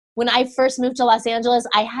when I first moved to Los Angeles,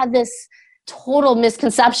 I had this total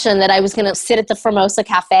misconception that I was going to sit at the Formosa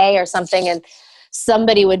Cafe or something and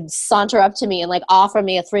somebody would saunter up to me and like offer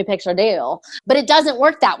me a 3-picture deal. But it doesn't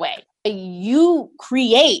work that way. You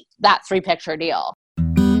create that 3-picture deal.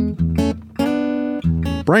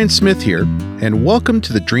 Brian Smith here, and welcome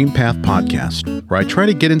to the Dream Path Podcast, where I try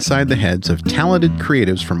to get inside the heads of talented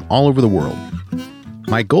creatives from all over the world.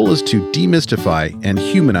 My goal is to demystify and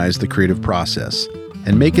humanize the creative process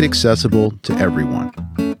and make it accessible to everyone.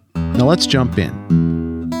 Now let's jump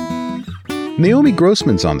in. Naomi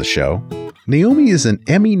Grossman's on the show. Naomi is an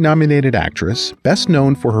Emmy-nominated actress, best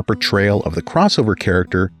known for her portrayal of the crossover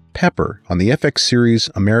character Pepper on the FX series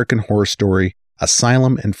American Horror Story,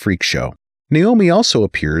 Asylum and Freak Show. Naomi also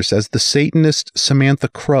appears as the Satanist Samantha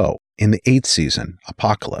Crow in the 8th season,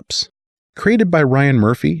 Apocalypse. Created by Ryan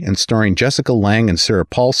Murphy and starring Jessica Lange and Sarah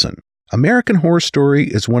Paulson, American Horror Story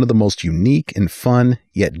is one of the most unique and fun,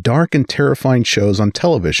 yet dark and terrifying shows on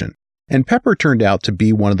television, and Pepper turned out to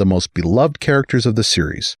be one of the most beloved characters of the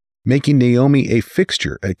series, making Naomi a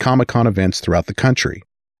fixture at Comic-Con events throughout the country.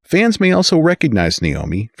 Fans may also recognize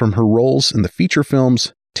Naomi from her roles in the feature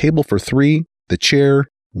films Table for Three, The Chair,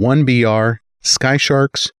 1BR, Sky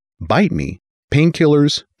Sharks, Bite Me,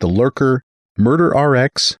 Painkillers, The Lurker, Murder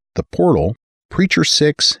RX, The Portal, Preacher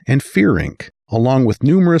 6, and Fear Inc., along with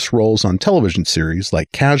numerous roles on television series like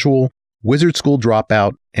Casual, Wizard School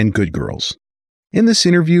Dropout, and Good Girls. In this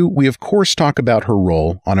interview, we of course talk about her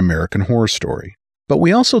role on American Horror Story, but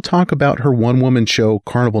we also talk about her one-woman show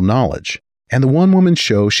Carnival Knowledge and the one-woman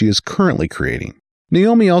show she is currently creating.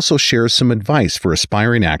 Naomi also shares some advice for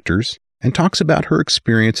aspiring actors and talks about her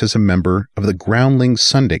experience as a member of the Groundlings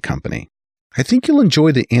Sunday Company. I think you'll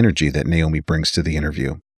enjoy the energy that Naomi brings to the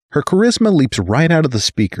interview. Her charisma leaps right out of the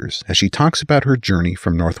speakers as she talks about her journey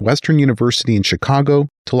from Northwestern University in Chicago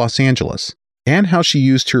to Los Angeles, and how she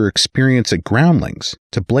used her experience at Groundlings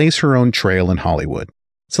to blaze her own trail in Hollywood.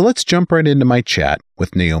 So let's jump right into my chat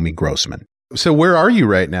with Naomi Grossman. So where are you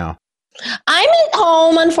right now? I'm at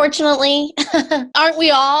home, unfortunately. Aren't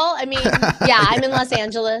we all? I mean, yeah, I'm in Los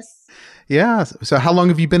Angeles. Yeah. So how long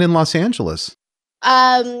have you been in Los Angeles?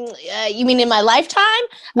 You mean in my lifetime?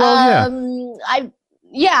 Well,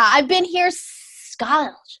 I've been here,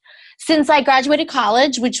 since I graduated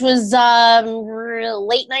college, which was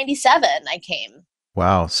late 97. I came.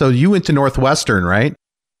 Wow. So you went to Northwestern, right?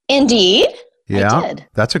 Indeed. Yeah. I did.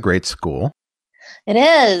 That's a great school. It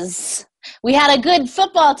is. We had a good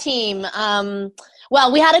football team.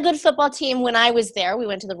 We had a good football team when I was there. We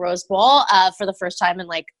went to the Rose Bowl for the first time in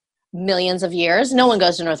like millions of years. No one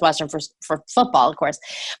goes to Northwestern for football, of course.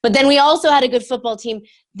 But then we also had a good football team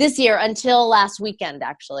this year until last weekend,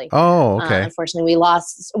 actually. Oh, okay. Unfortunately, we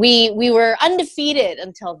lost. We were undefeated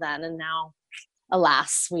until then, and now,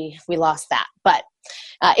 alas, we lost that. But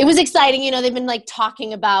it was exciting. You know, they've been like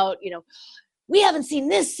talking about, we haven't seen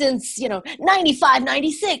this since, 95,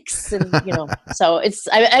 96. And, so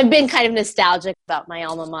I've been kind of nostalgic about my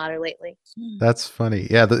alma mater lately. That's funny.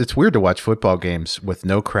 Yeah. It's weird to watch football games with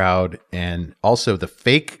no crowd and also the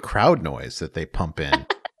fake crowd noise that they pump in.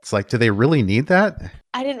 It's like, do they really need that?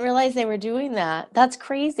 I didn't realize they were doing that. That's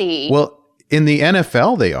crazy. Well, in the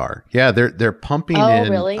NFL, they are. Yeah. They're pumping in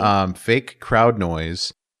really? Fake crowd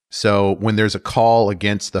noise. So when there's a call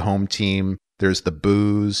against the home team, there's the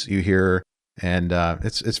boos you hear. And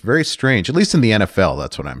it's very strange, at least in the NFL.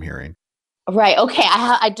 That's what I'm hearing. Right. Okay.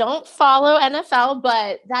 I don't follow NFL,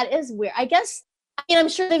 but that is weird. I guess, I'm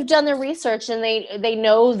sure they've done their research and they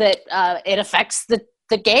know that it affects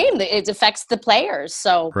the game. It affects the players.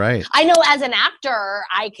 So right. I know as an actor,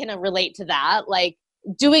 I can relate to that. Like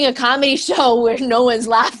doing a comedy show where no one's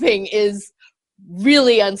laughing is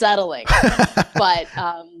really unsettling. But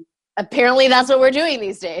apparently that's what we're doing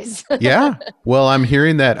these days. Yeah. Well, I'm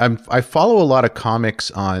hearing that I follow a lot of comics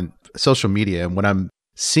on social media, and what I'm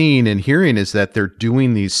seeing and hearing is that they're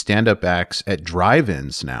doing these stand-up acts at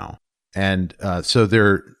drive-ins now. And so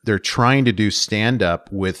they're trying to do stand-up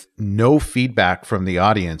with no feedback from the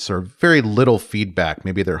audience or very little feedback.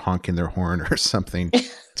 Maybe they're honking their horn or something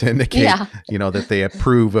to indicate, that they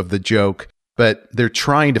approve of the joke. But they're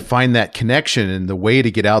trying to find that connection, and the way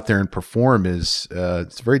to get out there and perform is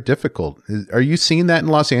it's very difficult. Are you seeing that in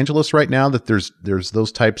Los Angeles right now, that there's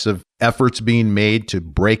those types of efforts being made to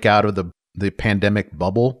break out of the pandemic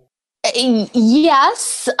bubble?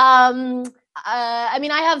 Yes. I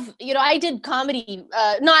have, I did comedy,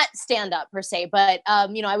 not stand up per se, but,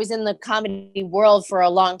 I was in the comedy world for a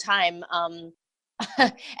long time. And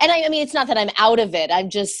it's not that I'm out of it. I'm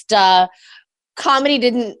just, comedy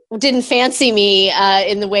didn't fancy me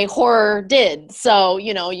in the way horror did. So,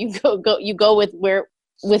 you go with where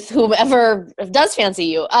with whomever does fancy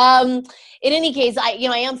you. In any case, I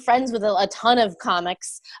am friends with a ton of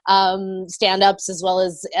comics, stand-ups, as well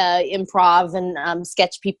as improv and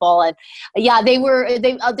sketch people. And yeah,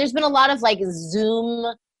 there's been a lot of like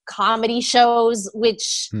Zoom comedy shows,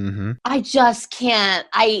 which I just can't.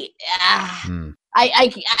 I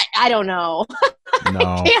don't know. No,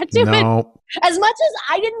 I can't do it. As much as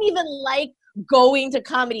I didn't even like going to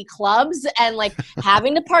comedy clubs and like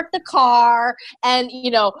having to park the car and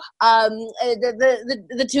the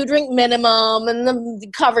 2-drink minimum and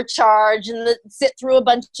the cover charge and the sit through a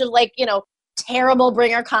bunch of like terrible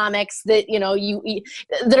bringer comics that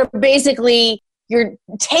that are basically you're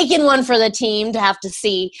taking one for the team to have to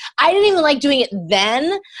see. I didn't even like doing it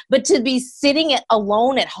then, but to be sitting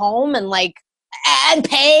alone at home and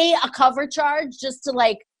pay a cover charge just to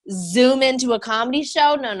like Zoom into a comedy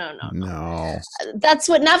show. No. That's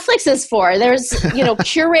what Netflix is for. There's,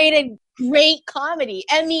 curated great comedy,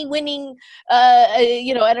 Emmy-winning,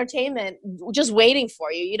 entertainment just waiting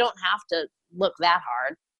for you. You don't have to look that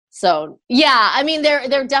hard. So yeah, I mean,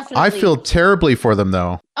 they're definitely. I feel terribly for them,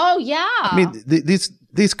 though. Oh yeah. I mean,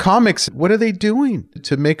 these comics. What are they doing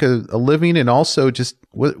to make a living, and also just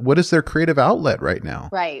what is their creative outlet right now?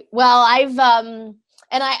 Right. Well, I've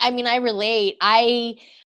I relate.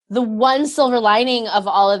 The one silver lining of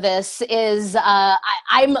all of this is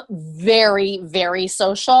I'm very, very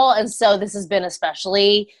social, and so this has been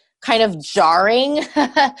especially kind of jarring.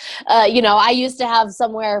 I used to have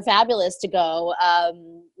somewhere fabulous to go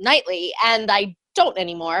nightly, and I don't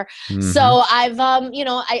anymore. So I've,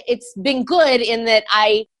 it's been good in that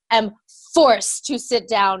I am forced to sit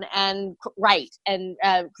down and write and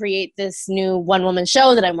create this new one-woman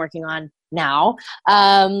show that I'm working on now,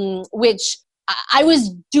 which I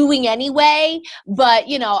was doing anyway, but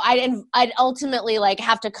I'd ultimately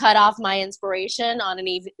have to cut off my inspiration on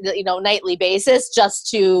an nightly basis just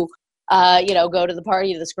to go to the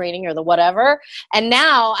party, the screening, or the whatever. And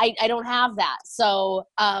now I don't have that. So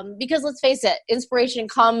because let's face it, inspiration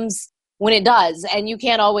comes when it does, and you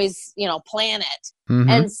can't always plan it.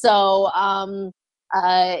 And so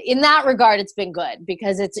in that regard, it's been good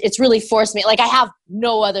because it's really forced me. Like I have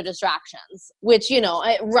no other distractions, which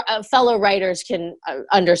fellow writers can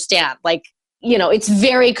understand. Like it's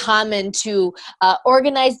very common to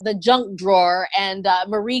organize the junk drawer and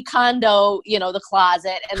Marie Kondo, the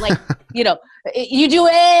closet, and you do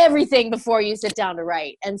everything before you sit down to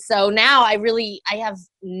write. And so now I have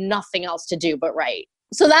nothing else to do but write.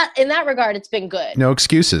 So that in that regard, it's been good. No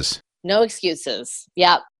excuses. No excuses.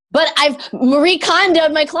 Yeah. But I've Marie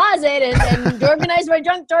Kondo'd my closet and organized my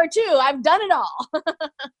junk drawer too. I've done it all.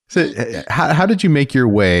 So how did you make your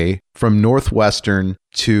way from Northwestern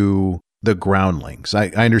to the Groundlings? I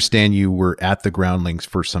understand you were at the Groundlings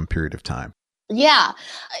for some period of time. Yeah.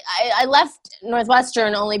 I left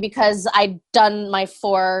Northwestern only because I'd done my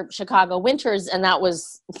 4 Chicago winters, and that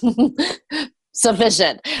was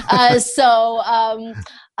sufficient.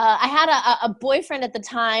 I had a boyfriend at the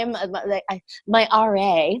time, my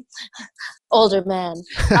RA, older man,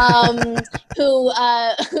 who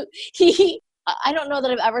he. I don't know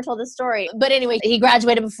that I've ever told this story, but anyway, he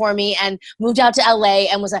graduated before me and moved out to LA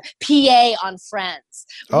and was a PA on Friends.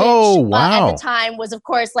 Which, wow. At the time was, of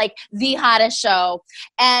course, like the hottest show.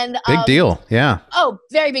 And big deal. Yeah. Oh,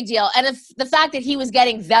 very big deal. And the fact that he was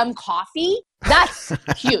getting them coffee, that's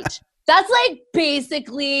huge. That's like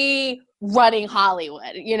basically running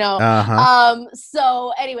Hollywood,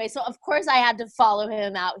 So anyway, so of course I had to follow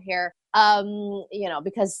him out here,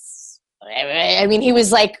 because I mean, he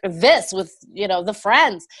was like this with, the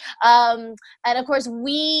Friends. And of course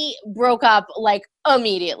we broke up like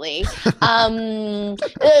immediately.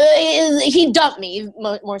 He dumped me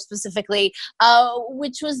more specifically,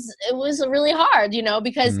 which was really hard,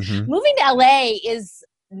 because moving to LA is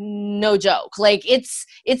no joke. Like it's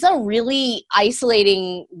a really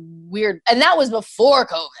isolating, weird, and that was before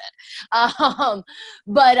COVID.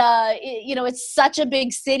 But it's such a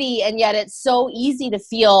big city, and yet it's so easy to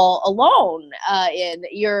feel alone.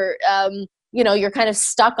 You're kind of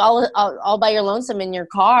stuck all by your lonesome in your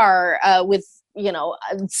car with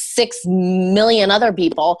 6 million other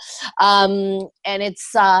people, and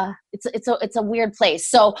it's a weird place.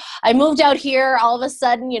 So I moved out here. All of a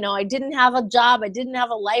sudden, I didn't have a job, I didn't have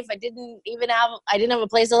a life, I didn't have a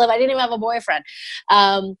place to live, I didn't even have a boyfriend,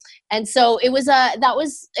 and so it was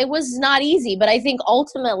not easy. But I think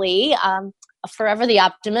ultimately, forever the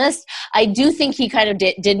optimist, I do think he kind of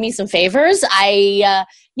did me some favors. I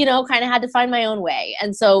kind of had to find my own way,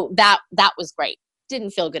 and so that was great.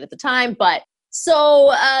 Didn't feel good at the time, but.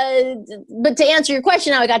 So, but to answer your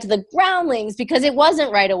question, how I got to the Groundlings, because it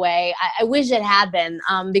wasn't right away. I wish it had been,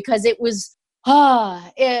 because it was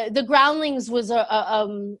The Groundlings was it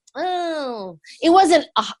wasn't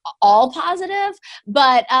all positive,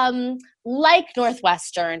 but like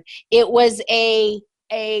Northwestern, it was a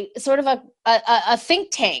sort of a think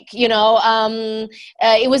tank,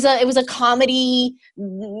 it was a comedy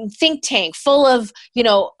think tank full of,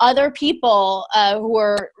 other people who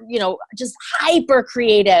were, just hyper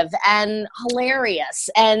creative and hilarious.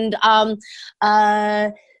 And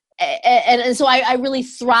so I really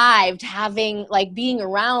thrived being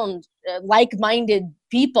around like-minded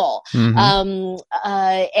people. Mm-hmm.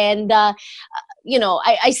 I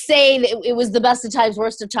say that it was the best of times,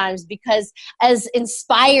 worst of times, because as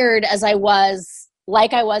inspired as I was,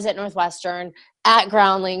 like I was at Northwestern, at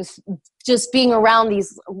Groundlings, just being around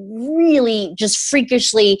these really just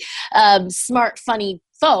freakishly smart, funny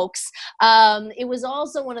folks, it was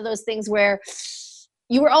also one of those things where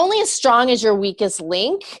you were only as strong as your weakest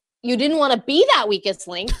link. You didn't want to be that weakest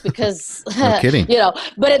link because, no kidding.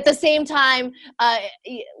 But at the same time,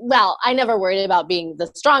 I never worried about being the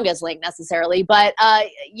strongest link necessarily, but,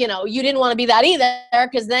 you didn't want to be that either,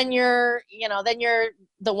 because then you're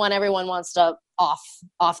the one everyone wants to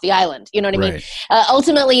off the island. You know what I mean?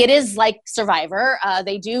 Ultimately, it is like Survivor.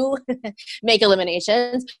 They do make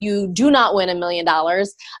eliminations. You do not win $1 million.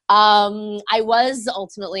 I was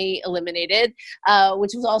ultimately eliminated,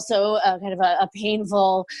 which was also kind of a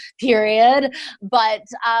painful period. But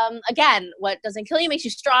again, what doesn't kill you makes you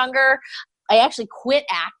stronger. I actually quit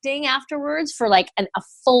acting afterwards for like a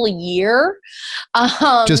full year.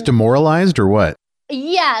 Just demoralized or what?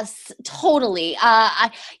 Yes, totally.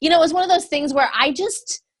 It was one of those things where I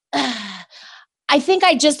just, I think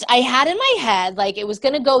I had in my head, like, it was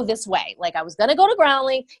going to go this way. Like, I was going to go to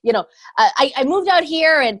Groundling. I moved out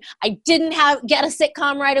here and I didn't get a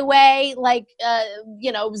sitcom right away. Like,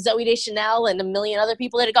 Zooey Deschanel and a million other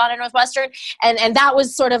people that had gone to Northwestern. And that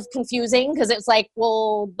was sort of confusing because it's like,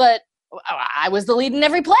 well, but I was the lead in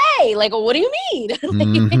every play. Like, what do you mean?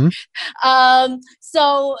 Mm-hmm.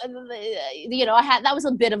 So, that was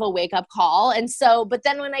a bit of a wake up call. And so, but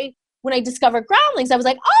then when I discovered Groundlings, I was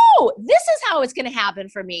like, oh, this is how it's going to happen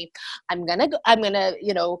for me. I'm going to,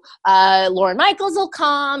 Lorne Michaels will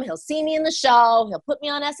come. He'll see me in the show. He'll put me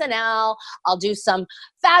on SNL. I'll do some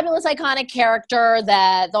fabulous, iconic character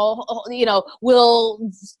that will,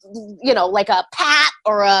 like a Pat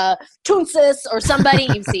or a Toonsis or somebody.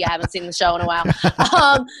 You see, I haven't seen the show in a while.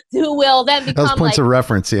 Who will then become those points of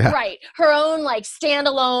reference, yeah, right, her own like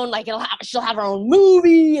standalone, like she'll have her own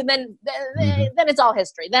movie, and then it's all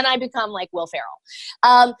history. Then I become like Will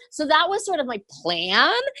Ferrell. So that was sort of my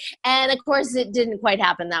plan, and of course, it didn't quite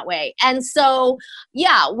happen that way. And so,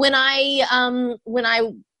 yeah, when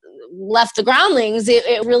I left the Groundlings,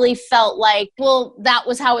 it really felt like, well, that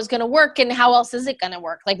was how it's going to work, and how else is it going to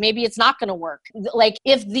work? Like, maybe it's not going to work. Like,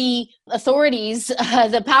 if the authorities,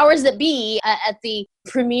 the powers that be at the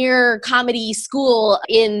premier comedy school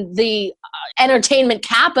in the entertainment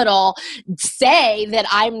capital say that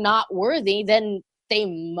I'm not worthy, then they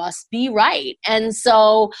must be right. And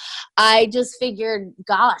so I just figured,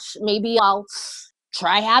 gosh, maybe I'll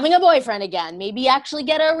try having a boyfriend again, maybe actually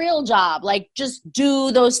get a real job, like just do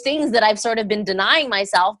those things that I've sort of been denying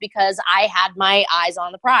myself because I had my eyes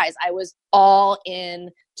on the prize. I was all in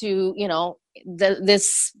to,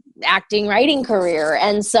 this acting, writing career.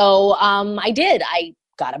 And so I did. I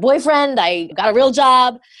got a boyfriend. I got a real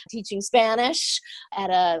job teaching Spanish at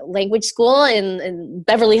a language school in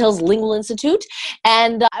Beverly Hills Lingual Institute.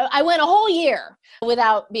 And I went a whole year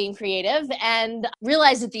without being creative, and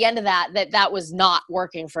realized at the end of that was not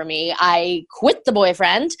working for me. I quit the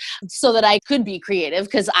boyfriend so that I could be creative,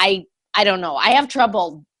 because I don't know, I have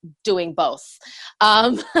trouble doing both.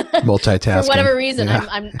 Multitasking. For whatever reason, yeah.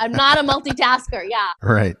 I'm not a multitasker. Yeah.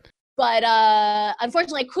 Right. But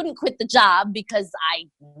unfortunately, I couldn't quit the job because I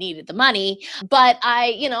needed the money. But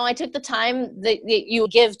I took the time that you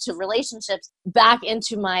give to relationships back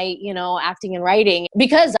into my, acting and writing,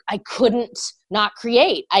 because I couldn't not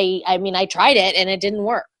create. I mean, I tried it and it didn't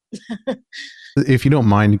work. If you don't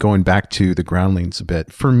mind going back to the Groundlings a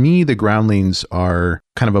bit, for me, the Groundlings are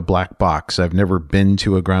kind of a black box. I've never been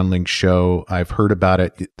to a Groundlings show. I've heard about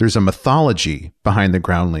it. There's a mythology behind the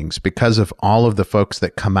Groundlings because of all of the folks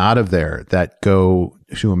that come out of there that go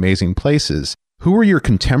to amazing places. Who are your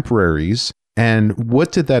contemporaries, and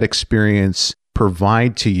what did that experience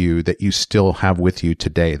provide to you that you still have with you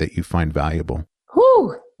today that you find valuable?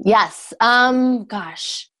 Whew, yes.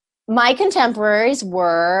 Gosh. My contemporaries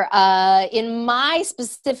were, in my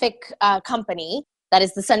specific company, that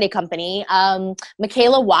is the Sunday Company,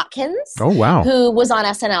 Michaela Watkins. Oh, wow. Who was on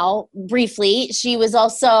SNL briefly. She was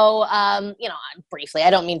also, briefly,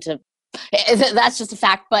 I don't mean to That's just a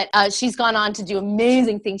fact. But she's gone on to do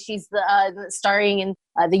amazing things. She's starring in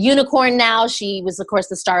The Unicorn now. She was, of course,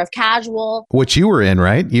 the star of Casual. Which you were in,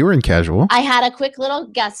 right? You were in Casual. I had a quick little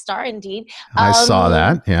guest star, indeed. I saw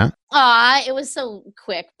that, yeah. It was so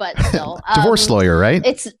quick, but still. Divorce lawyer, right?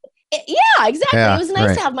 Yeah, exactly. Yeah, it was nice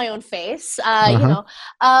right. to have my own face, you know.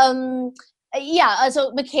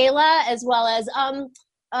 So Michaela, as well as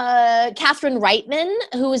Catherine Reitman,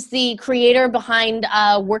 who is the creator behind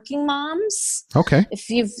Working Moms. Okay. If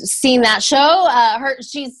you've seen that show,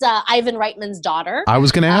 she's Ivan Reitman's daughter. I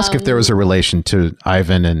was going to ask if there was a relation to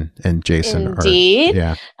Ivan and Jason. Indeed.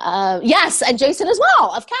 Yes, and Jason as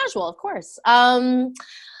well, of Casual, of course.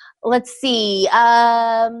 Let's see.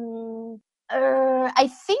 I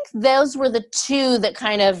think those were the two that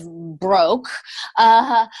kind of broke.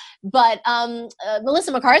 But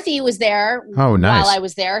Melissa McCarthy was there. Oh, nice. While I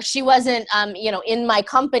was there. She wasn't, in my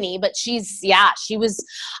company, but she was,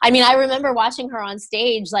 I remember watching her on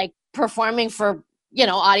stage, like performing for,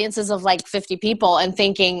 audiences of like 50 people and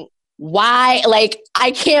thinking, why? Like,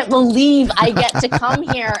 I can't believe I get to come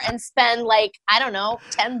here and spend like, I don't know,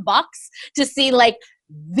 $10 to see like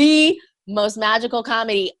the most magical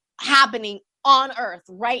comedy happening on earth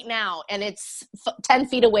right now, and it's 10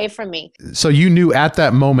 feet away from me. So you knew at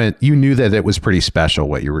that moment, you knew that it was pretty special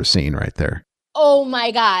what you were seeing right there. Oh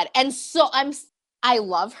my God. And so I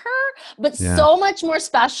love her, but so much more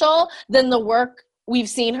special than the work we've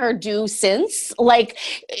seen her do since. Like,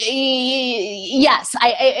 yes,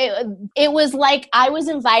 it was like I was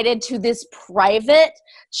invited to this private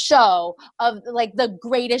show of like the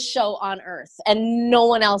greatest show on earth, and no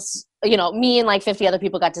one else, me and like 50 other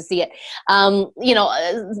people got to see it.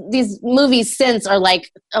 These movies since are like,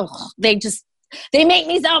 they make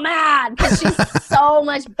me so mad because she's so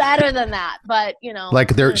much better than that. But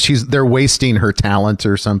like they're wasting her talent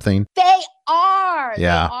or something. They are.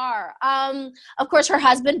 Yeah. They are. Of course, her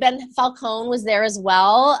husband Ben Falcone was there as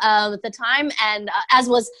well at the time, and as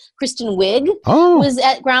was Kristen Wiig. Was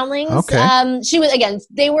at Groundlings. Okay. She was, again.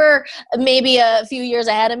 They were maybe a few years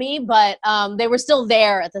ahead of me, but they were still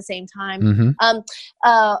there at the same time.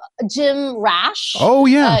 Mm-hmm. Jim Rash. Oh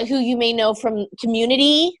yeah. Who you may know from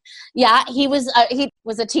Community. Yeah, he was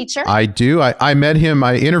a teacher. I do. I met him.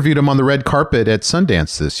 I interviewed him on the red carpet at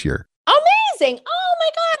Sundance this year. Amazing. Oh my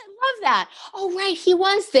God, I love that. Oh right, he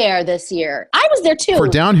was there this year. I was there too. For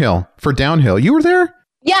Downhill. You were there?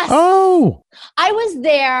 Yes. Oh. I was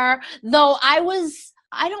there, though I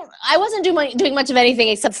wasn't doing much of anything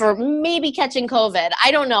except for maybe catching COVID.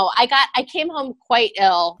 I don't know. I came home quite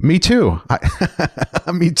ill. Me too.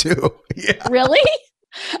 Me too. Yeah. Really?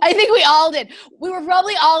 I think we all did. We were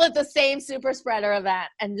probably all at the same super spreader event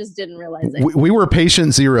and just didn't realize it. We were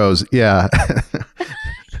patient zeros. Yeah.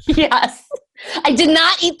 Yes. I did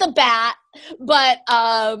not eat the bat, but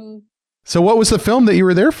So what was the film that you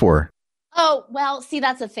were there for? Oh, well, see,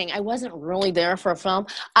 that's the thing. I wasn't really there for a film.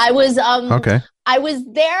 I was okay. I was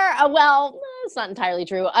there. Well, it's not entirely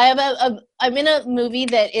true. I'm in a movie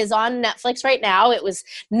that is on Netflix right now. It was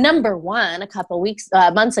 #1 a couple weeks,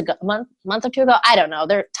 month or two ago. I don't know.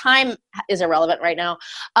 Their time is irrelevant right now.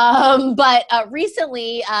 But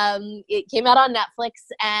recently, it came out on Netflix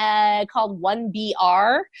called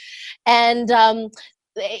 1BR, and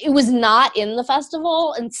it was not in the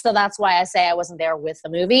festival, and so that's why I say I wasn't there with the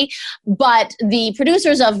movie. But the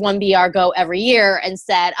producers of 1BR go every year and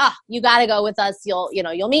said, you got to go with us. You'll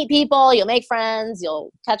meet people, you'll make friends,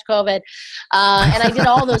 you'll catch COVID. And I did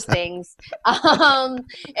all those things. In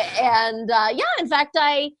fact,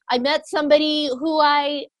 I met somebody who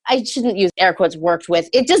I shouldn't use air quotes worked with.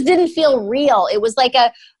 It just didn't feel real. It was like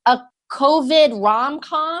a COVID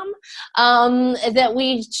rom-com that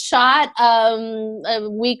we shot a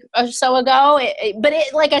week or so ago. But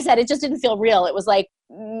like I said, it just didn't feel real. It was like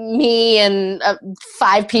me and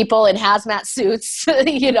 5 people in hazmat suits,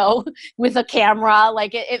 with a camera.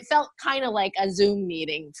 Like it felt kind of like a Zoom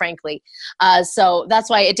meeting, frankly. So that's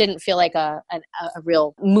why it didn't feel like a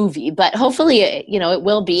real movie. But hopefully, it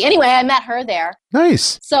will be. Anyway, I met her there.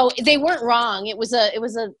 Nice. So they weren't wrong.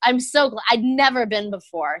 I'm so glad. I'd never been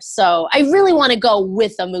before. So I really want to go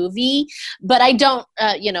with a movie, but I don't,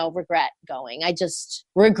 regret going. I just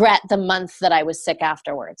regret the month that I was sick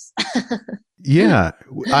afterwards. Yeah,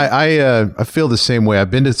 I feel the same way.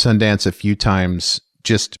 I've been to Sundance a few times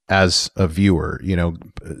just as a viewer,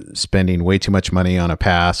 spending way too much money on a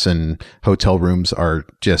pass, and hotel rooms are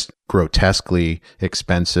just grotesquely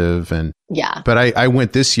expensive. But I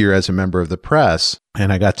went this year as a member of the press,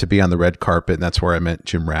 and I got to be on the red carpet, and that's where I met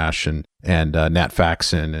Jim Rash and Nat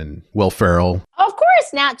Faxon and Will Ferrell. Of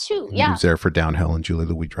course, Nat too. Yeah, who's there for Downhill, and Julia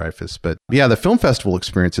Louis-Dreyfus. But yeah, the film festival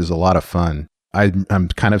experience is a lot of fun. I'm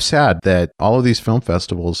kind of sad that all of these film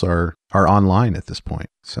festivals are online at this point.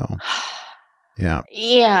 So, yeah.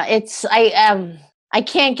 Yeah, I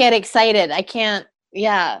can't get excited. I can't.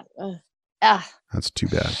 Yeah. That's too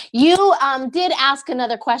bad. You did ask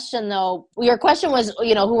another question though. Your question was,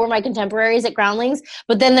 who were my contemporaries at Groundlings?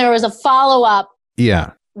 But then there was a follow-up.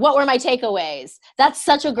 Yeah. What were my takeaways? That's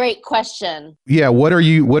such a great question. Yeah. What are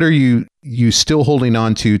you still holding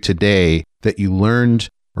on to today that you learned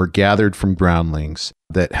or gathered from Groundlings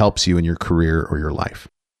that helps you in your career or your life?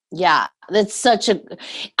 Yeah,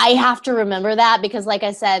 I have to remember that because like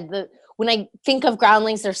I said, when I think of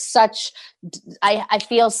Groundlings, there's I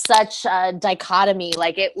feel such a dichotomy.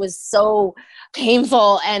 Like it was so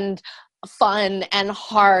painful and fun and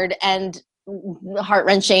hard and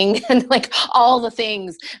heart-wrenching and like all the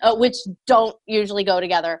things which don't usually go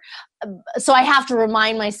together. So I have to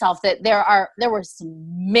remind myself that there were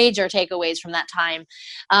some major takeaways from that time,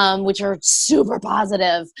 which are super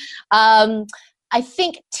positive. I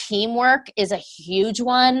think teamwork is a huge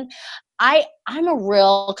one. I'm a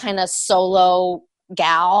real kind of solo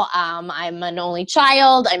gal. I'm an only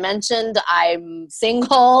child. I mentioned I'm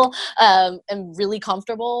single, and really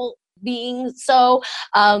comfortable being so.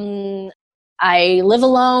 I live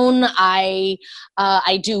alone. I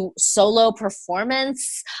do solo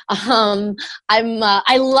performance.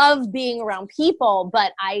 I love being around people,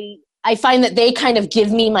 but I find that they kind of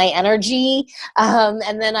give me my energy.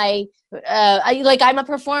 And then I'm a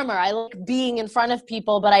performer. I like being in front of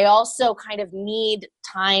people, but I also kind of need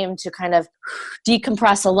time to kind of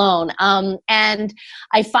decompress alone. And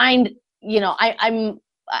I find, I'm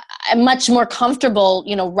much more comfortable,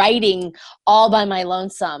 writing all by my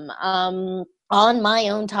lonesome, on my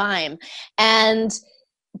own time.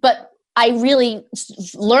 But I really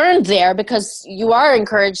learned there because you are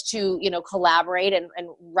encouraged to, collaborate and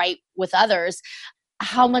write with others,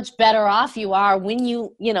 how much better off you are when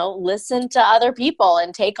you, listen to other people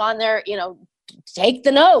and take on their, take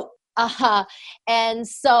the note. And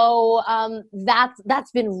so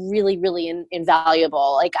that's been really, really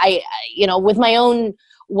invaluable. Like with my own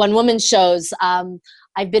one-woman shows,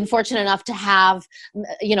 I've been fortunate enough to have,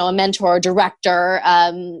 a mentor, director,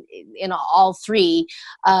 in all three,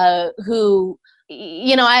 who,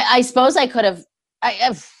 I suppose I could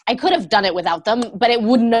have done it without them, but it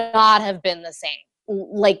would not have been the same.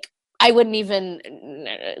 Like I wouldn't even,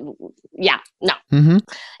 no. Mm-hmm.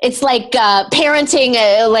 It's like parenting,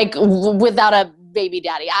 without a baby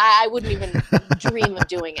daddy. I wouldn't even dream of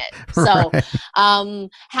doing it. So right.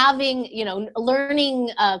 Having,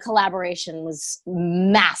 learning collaboration was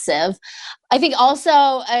massive. I think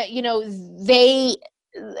also, they,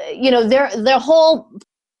 their whole,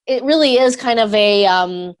 it really is kind of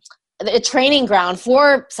a training ground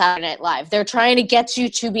for Saturday Night Live. They're trying to get you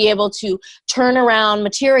to be able to turn around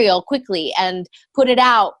material quickly and put it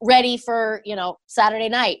out ready for, Saturday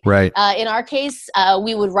night. Right. In our case,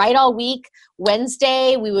 we would write all week.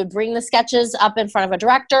 Wednesday, we would bring the sketches up in front of a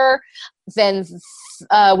director. Then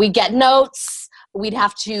we'd get notes. We'd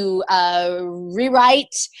have to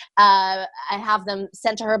rewrite. I have them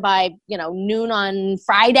sent to her by noon on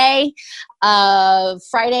Friday.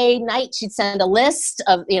 Friday night, she'd send a list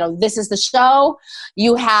of this is the show.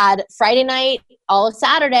 You had Friday night, all of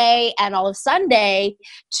Saturday, and all of Sunday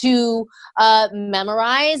to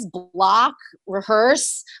memorize, block,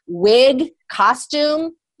 rehearse, wig,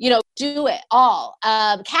 costume. Do it all,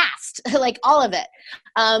 cast, like all of it.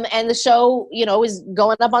 And the show, is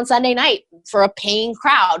going up on Sunday night for a paying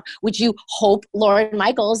crowd, which you hope Lorne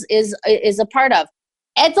Michaels is a part of.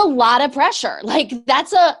 It's a lot of pressure. Like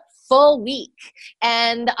that's a full week.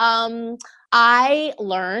 And, I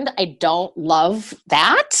learned I don't love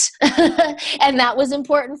that. And that was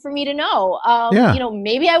important for me to know.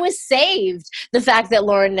 Maybe I was saved. The fact that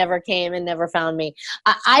Lorne never came and never found me.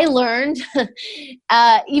 I learned,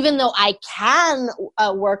 even though I can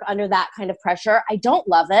work under that kind of pressure, I don't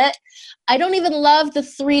love it. I don't even love the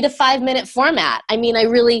 3 to 5 minute format. I mean,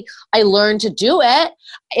 I learned to do it.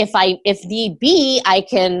 If need be, I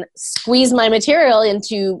can squeeze my material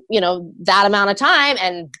into, that amount of time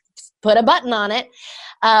and put a button on it.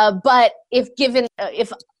 But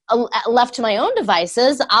if left to my own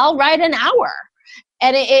devices, I'll write an hour,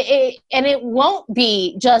 and it won't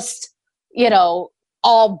be just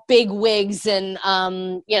all big wigs and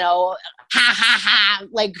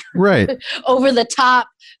like right. over the top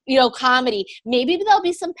comedy. Maybe there'll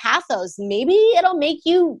be some pathos. Maybe it'll make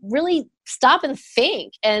you really stop and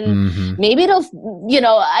think, and maybe it'll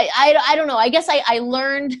I don't know. I guess I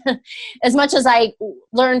learned as much as I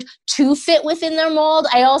learned to fit within their mold,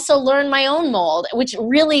 I also learned my own mold, which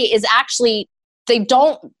really is actually, they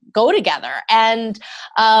don't go together. And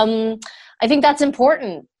I think that's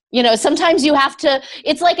important. Sometimes you have to,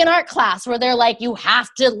 it's like an art class where they're like, you have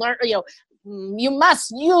to learn, you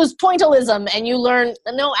must use pointillism, and you learn,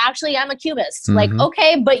 no, actually I'm a cubist. Like,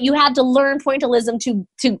 okay, but you had to learn pointillism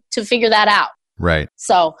to figure that out. Right.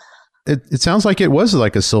 So it sounds like it was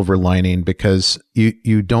like a silver lining, because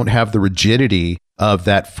you don't have the rigidity of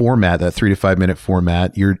that format, that 3 to 5 minute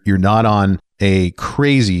format. You're not on a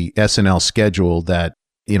crazy SNL schedule that,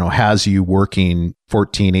 has you working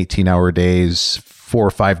 14, 18-hour days, 4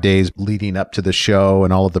 or 5 days leading up to the show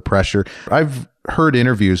and all of the pressure. I've heard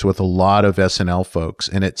interviews with a lot of SNL folks,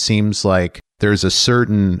 and it seems like there's a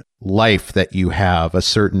certain life that you have, a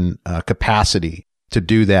certain capacity to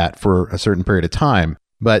do that for a certain period of time,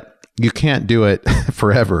 but you can't do it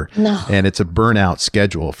forever. No. And it's a burnout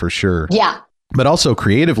schedule for sure. Yeah. But also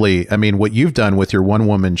creatively, I mean, what you've done with your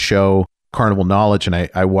one-woman show, Carnival Knowledge, and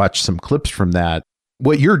I watched some clips from that,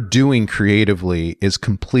 what you're doing creatively is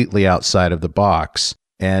completely outside of the box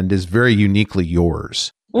and is very uniquely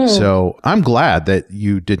yours. So I'm glad that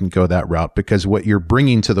you didn't go that route, because what you're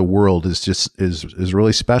bringing to the world is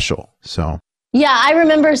really special. So yeah, I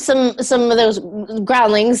remember some of those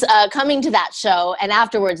groundlings coming to that show, and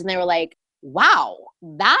afterwards, and they were like, "Wow,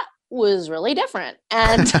 that was really different."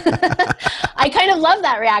 And I kind of love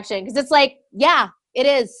that reaction, because it's like, yeah, it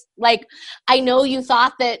is. Like, I know you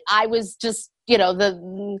thought that I was just,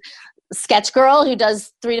 the sketch girl who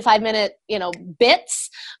does 3 to 5 minute, bits,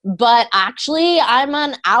 but actually I'm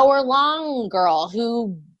an hour-long girl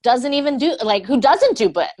who doesn't do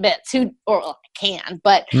bits, or can,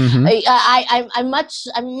 but I'm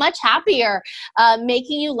much happier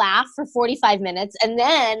making you laugh for 45 minutes and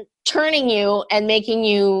then turning you and making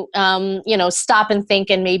you stop and think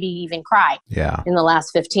and maybe even cry in the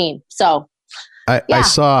last 15. So I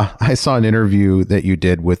saw an interview that you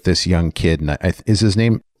did with this young kid, and is his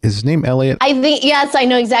name Elliot? I think, yes, I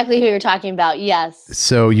know exactly who you're talking about. Yes.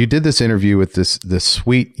 So you did this interview with this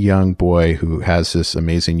sweet young boy who has this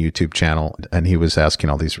amazing YouTube channel, and he was asking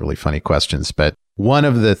all these really funny questions. But one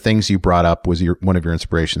of the things you brought up was one of your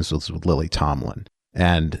inspirations was with Lily Tomlin,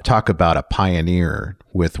 and talk about a pioneer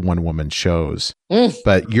with one-woman shows.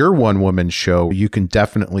 But your one-woman show, you can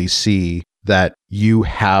definitely see that you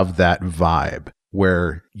have that vibe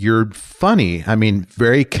where you're funny. I mean,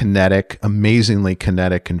 very kinetic, amazingly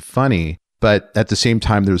kinetic and funny, but at the same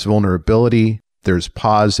time, there's vulnerability, there's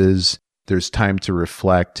pauses, there's time to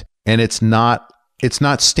reflect, and it's not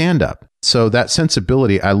stand-up. So that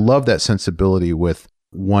sensibility, I love that sensibility with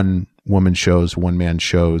one-woman shows, one-man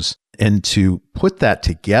shows, and to put that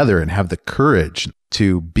together and have the courage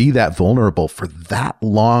to be that vulnerable for that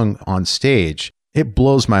long on stage, it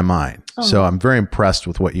blows my mind. Oh. So I'm very impressed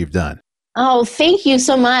with what you've done. Oh, thank you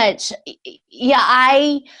so much. Yeah,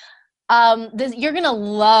 you're gonna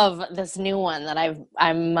love this new one that I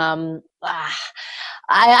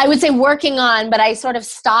would say working on, but I sort of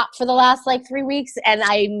stopped for the last 3 weeks, and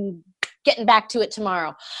I'm getting back to it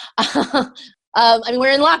tomorrow. I mean,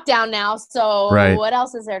 we're in lockdown now, so right. What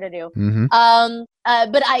else is there to do?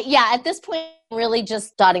 But at this point, I'm really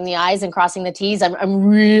just dotting the I's and crossing the T's. I'm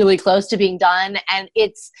really close to being done, and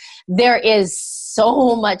there is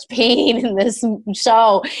so much pain in this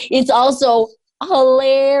show. It's also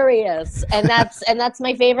hilarious, and that's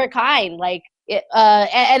my favorite kind.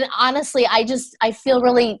 And honestly, I feel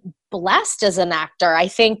really blessed as an actor. I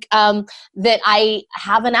think that I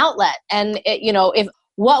have an outlet, and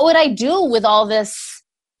what would I do with all this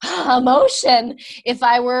emotion if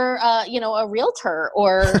I were, a realtor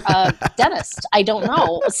or a dentist? I don't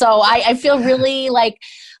know. So I feel really like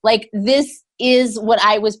this is what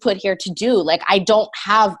I was put here to do. Like, I don't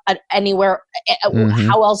have anywhere,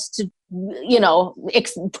 how else to,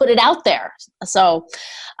 put it out there. So,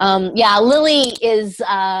 Lily is,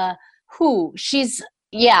 she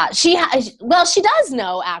does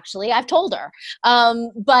know, actually. I've told her.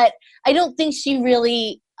 But I don't think she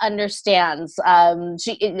really understands. I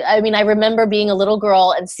remember being a little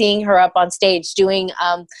girl and seeing her up on stage doing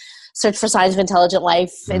Search for Signs of Intelligent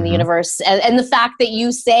Life in the Universe. And the fact that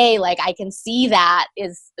you say, I can see that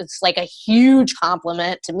it's like a huge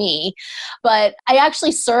compliment to me. But I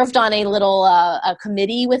actually served on a little a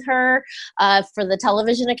committee with her for the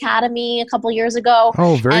Television Academy a couple years ago.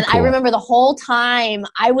 Oh, very cool. I remember the whole time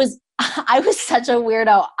I was such a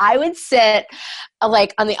weirdo. I would sit on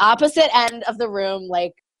the opposite end of the room,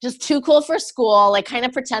 just too cool for school, kind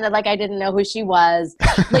of pretended like I didn't know who she was.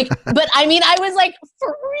 But I mean, I was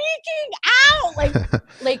freaking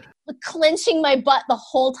out, clenching my butt the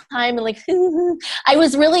whole time. And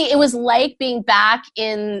it was like being back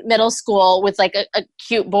in middle school with a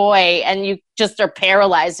cute boy, and you just are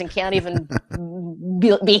paralyzed and can't even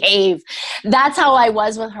behave. That's how I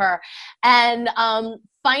was with her. And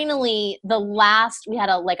finally, we had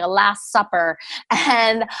a last supper,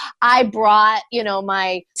 and I brought,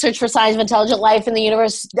 my Search for Signs of Intelligent Life in the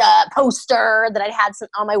Universe poster that I'd had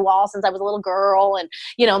on my wall since I was a little girl, and,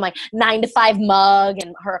 my 9 to 5 mug,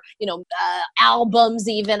 and her, albums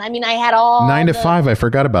even. I mean, I had all 9 to 5. I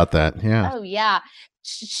forgot about that. Yeah. Oh, yeah.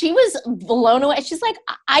 She was blown away. She's like,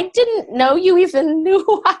 I didn't know you even knew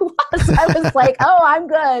who I was. I was like, oh, I'm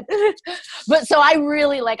good. But so I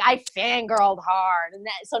really I fangirled hard. And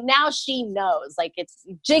so now she knows,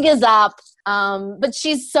 jig is up. But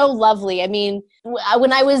she's so lovely. I mean,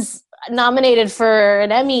 when I was nominated for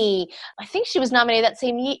an Emmy, I think she was nominated that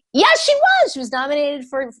same year. Yeah, she was. She was nominated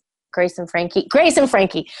for Grace and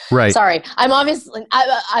Frankie. Right. Sorry. I'm obviously,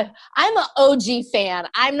 I'm an OG fan.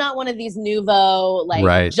 I'm not one of these nouveau,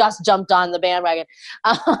 just jumped on the bandwagon.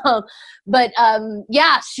 But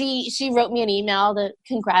yeah, she wrote me an email to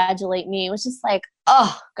congratulate me. It was just like,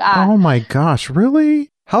 oh God. Oh my gosh. Really?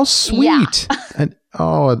 How sweet. Yeah. And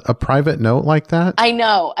a private note like that? I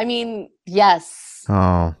know. I mean, yes.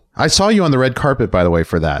 Oh, I saw you on the red carpet, by the way,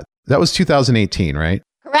 for that. That was 2018, right?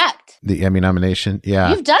 Correct. The Emmy nomination. Yeah.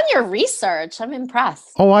 You've done your research. I'm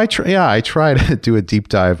impressed. Oh, I try to do a deep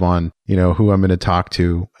dive on, who I'm going to talk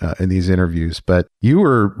to in these interviews, but you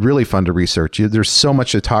were really fun to research. There's so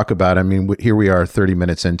much to talk about. I mean, here we are 30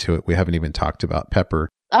 minutes into it. We haven't even talked about Pepper.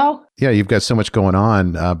 Oh. Yeah, you've got so much going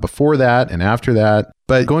on before that and after that.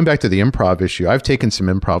 But going back to the improv issue, I've taken some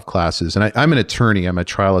improv classes, and I'm an attorney. I'm a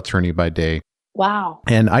trial attorney by day. Wow.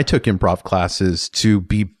 And I took improv classes to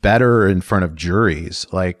be better in front of juries,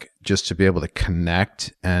 just to be able to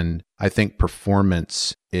connect. And I think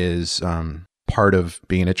performance is part of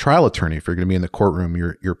being a trial attorney. If you're going to be in the courtroom,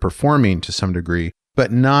 you're performing to some degree, but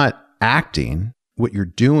not acting. What you're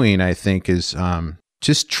doing, I think, is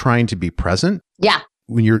just trying to be present. Yeah.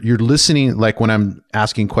 When you're listening, like when I'm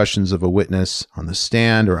asking questions of a witness on the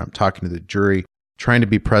stand, or I'm talking to the jury, trying to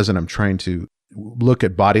be present. I'm trying to look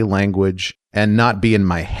at body language and not be in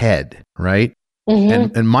my head, right?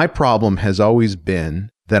 Mm-hmm. And my problem has always been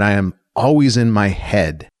that I am always in my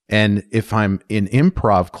head. And if I'm in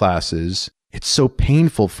improv classes, it's so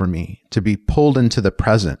painful for me to be pulled into the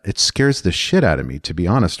present. It scares the shit out of me, to be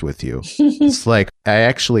honest with you. It's like I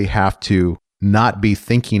actually have to not be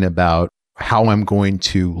thinking about how I'm going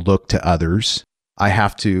to look to others. I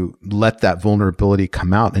have to let that vulnerability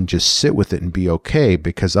come out and just sit with it and be okay,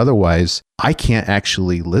 because otherwise I can't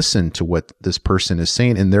actually listen to what this person is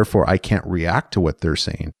saying, and therefore I can't react to what they're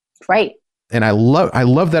saying. Right. And I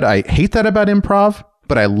love that. I hate that about improv,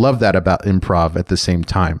 but I love that about improv at the same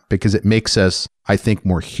time, because it makes us, I think,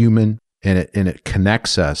 more human, and it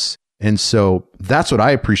connects us. And so that's what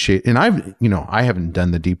I appreciate. And I haven't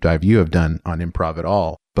done the deep dive you have done on improv at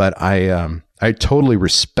all, but I totally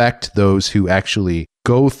respect those who actually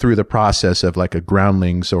go through the process of like a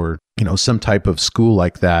Groundlings or, some type of school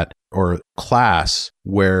like that, or class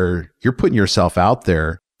where you're putting yourself out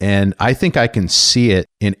there. And I think I can see it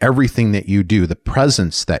in everything that you do, the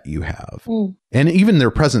presence that you have, and even their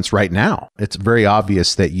presence right now. It's very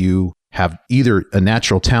obvious that you have either a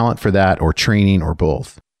natural talent for that or training or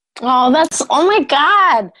both. Oh my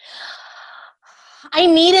God. I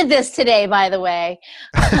needed this today, by the way.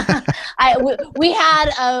 We had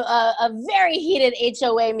a very heated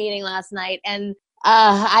HOA meeting last night, and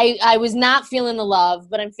I was not feeling the love,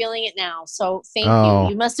 but I'm feeling it now. So thank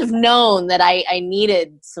you. You must have known that I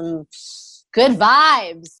needed some good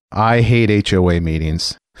vibes. I hate HOA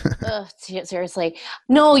meetings. Ugh, seriously.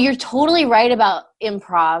 No, you're totally right about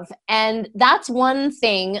improv. And that's one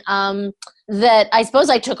thing that I suppose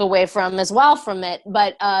I took away from as well from it.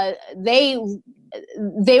 But they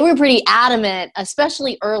were pretty adamant,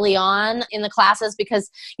 especially early on in the classes, because,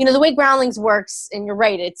 the way Groundlings works, and you're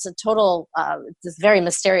right, it's a total, this very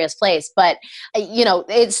mysterious place, but,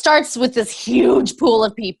 it starts with this huge pool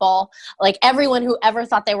of people, like everyone who ever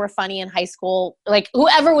thought they were funny in high school, like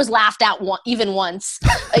whoever was laughed at even once,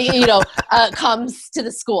 comes to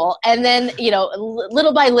the school. And then,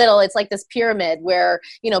 little by little, it's like this pyramid where,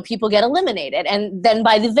 people get eliminated. And then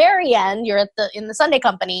by the very end, you're in the Sunday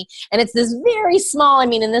company, and it's this very small,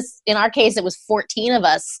 in our case, it was 14 of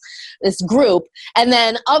us, this group. And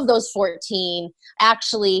then of those 14,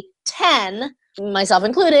 actually 10, myself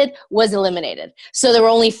included, was eliminated. So there were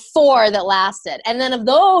only 4 that lasted. And then of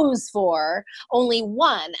those 4, only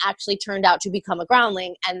 1 actually turned out to become a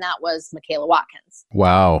Groundling, and that was Michaela Watkins.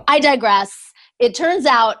 Wow. I digress. It turns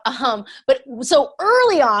out, but so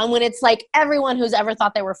early on, when it's like everyone who's ever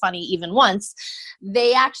thought they were funny even once,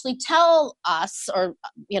 they actually tell us, or,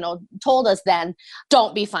 told us then,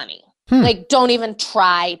 don't be funny. Like, don't even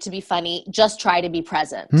try to be funny. Just try to be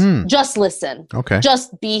present. Just listen. Okay.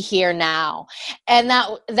 Just be here now. And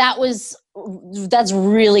that's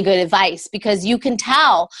really good advice, because you can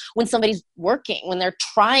tell when somebody's working, when they're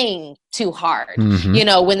trying too hard, you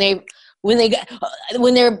know, when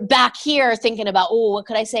they're back here thinking about, oh, what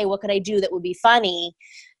could I say? What could I do that would be funny?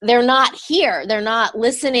 They're not here. They're not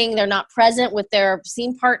listening. They're not present with their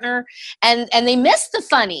scene partner, and they miss the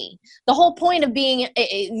funny. The whole point of doing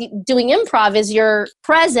improv is you're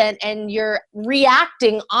present and you're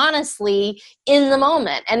reacting honestly in the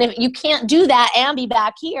moment. And if you can't do that and be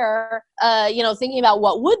back here, you know, thinking about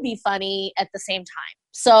what would be funny at the same time.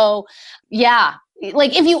 So, yeah.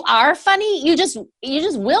 Like, if you are funny, you just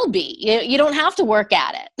will be. You don't have to work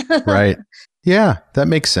at it. Right. Yeah, that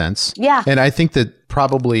makes sense. Yeah. And I think that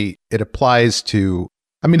probably it applies to,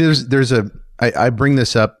 I mean, I bring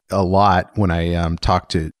this up a lot when I talk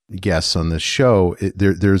to guests on this show.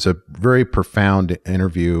 There's a very profound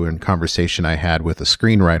interview and conversation I had with a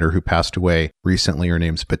screenwriter who passed away recently. Her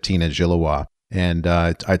name's Bettina Gillois. And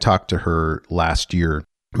I talked to her last year.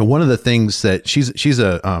 But one of the things that she's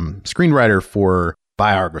a screenwriter for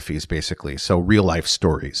biographies, basically, so real life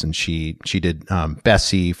stories, and she did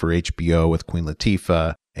Bessie for HBO with Queen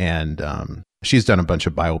Latifah, and she's done a bunch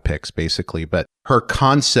of biopics, basically. But her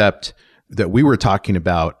concept that we were talking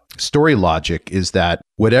about, story logic, is that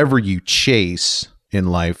whatever you chase in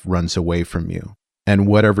life runs away from you, and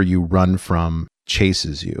whatever you run from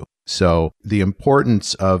chases you. So the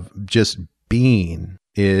importance of just being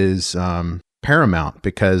is paramount,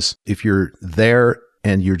 because if you're there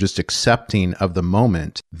and you're just accepting of the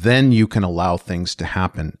moment, then you can allow things to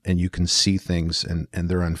happen, and you can see things and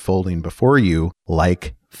they're unfolding before you,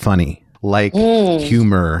 like funny, like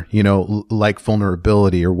humor, you know, like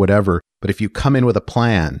vulnerability or whatever. But if you come in with a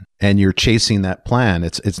plan and you're chasing that plan,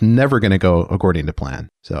 it's never going to go according to plan.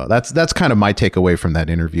 So that's kind of my takeaway from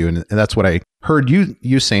that interview. And that's what I heard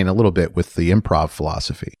you saying a little bit with the improv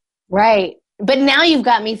philosophy. Right. But now you've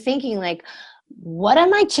got me thinking, like, what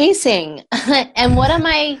am I chasing and what am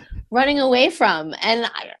I running away from? And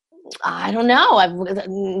I don't know. I'm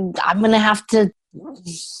going to have to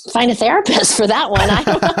find a therapist for that one. I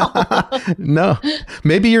don't know. No,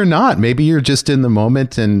 maybe you're not. Maybe you're just in the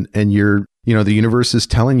moment, and you're, you know, the universe is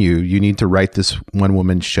telling you need to write this one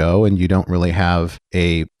woman show, and you don't really have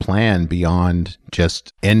a plan beyond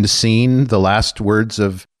just end scene, the last words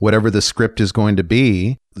of whatever the script is going to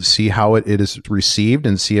be. See how it is received,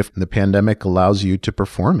 and see if the pandemic allows you to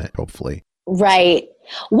perform it, hopefully. Right.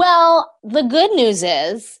 Well, the good news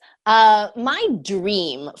is my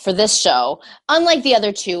dream for this show, unlike the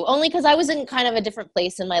other two, only because I was in kind of a different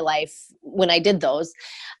place in my life when I did those,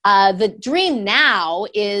 the dream now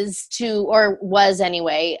is was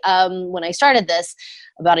anyway, when I started this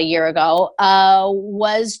about a year ago,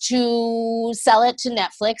 was to sell it to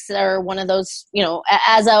Netflix or one of those, you know,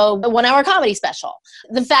 as a 1-hour comedy special.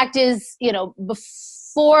 The fact is, you know,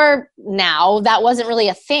 before now, that wasn't really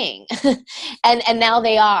a thing. and now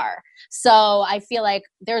they are. So I feel like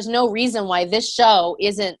there's no reason why this show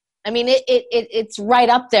isn't, I mean, it's right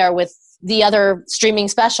up there with the other streaming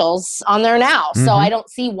specials on there now. So I don't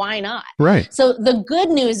see why not. Right. So the good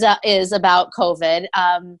news is about COVID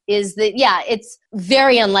is that, yeah, it's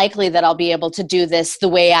very unlikely that I'll be able to do this the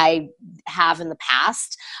way I have in the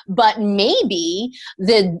past, but maybe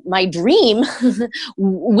my dream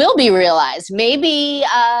will be realized. Maybe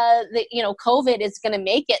COVID is going to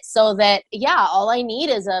make it so that, yeah, all I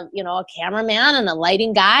need is a cameraman and a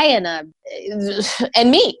lighting guy and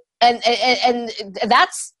me, and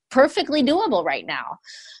that's perfectly doable right now.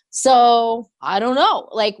 So I don't know,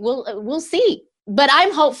 like we'll see, but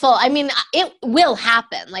I'm hopeful. I mean, it will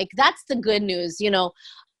happen. Like, that's the good news. You know,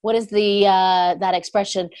 what is that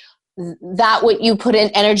expression? That what you put in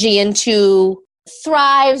energy into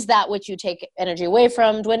thrives, that which you take energy away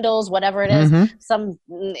from dwindles, whatever it is. Some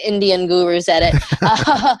Indian guru said it.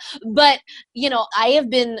 But, you know, I have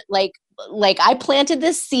been like I planted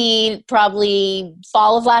this seed probably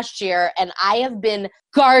fall of last year, and I have been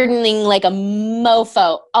gardening like a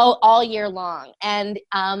mofo all year long. And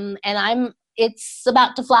it's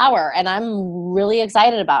about to flower, and I'm really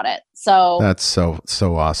excited about it. So that's so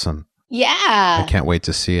awesome. Yeah. I can't wait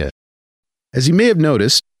to see it. As you may have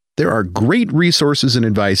noticed, there are great resources and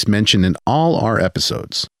advice mentioned in all our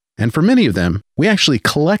episodes. And for many of them, we actually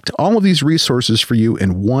collect all of these resources for you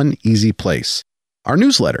in one easy place, our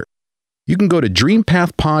newsletter. You can go to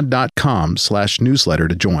dreampathpod.com/newsletter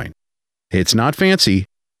to join. It's not fancy,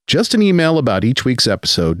 just an email about each week's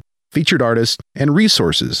episode, featured artists, and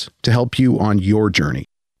resources to help you on your journey.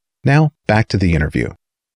 Now, back to the interview.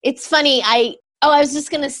 It's funny. Oh, I was just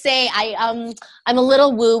gonna say, I'm a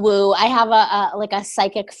little woo woo. I have a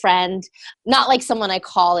psychic friend, not like someone I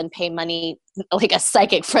call and pay money, like a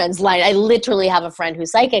psychic friend's line. I literally have a friend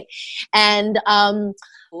who's psychic, and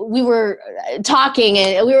we were talking,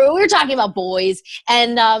 and we were talking about boys,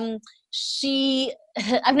 and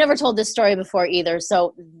I've never told this story before either,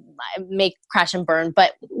 so I may crash and burn.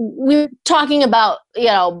 But we were talking about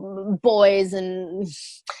boys and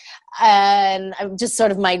just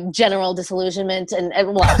sort of my general disillusionment and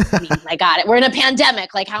well, I mean, I got it. We're in a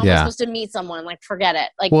pandemic. Like, how am I supposed to meet someone? Like, forget it.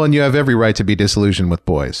 Like, well, and you have every right to be disillusioned with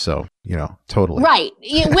boys. So, totally. Right.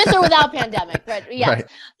 With or without pandemic. But yeah. Right.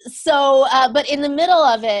 So, but in the middle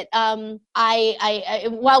of it, I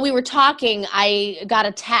while we were talking, I got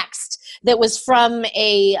a text that was from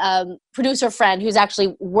a producer friend who's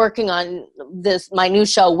actually working on my new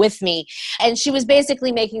show with me. And she was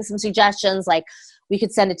basically making some suggestions like, we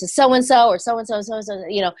could send it to so-and-so or so-and-so, so-and-so,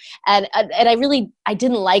 and I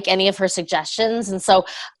didn't like any of her suggestions. And so,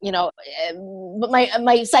 but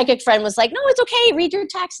my psychic friend was like, no, it's okay. Read your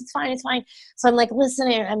text. It's fine. It's fine. So I'm like,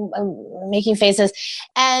 listening, I'm making faces.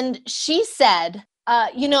 And she said,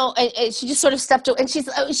 she just sort of stepped away and she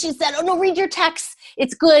said, oh no, read your text.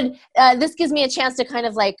 It's good. This gives me a chance to kind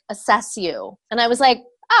of like assess you. And I was like,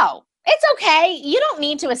 oh, it's okay. You don't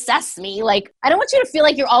need to assess me. Like, I don't want you to feel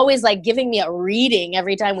like you're always like giving me a reading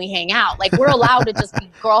every time we hang out. Like, we're allowed to just be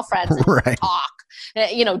girlfriends and right. talk,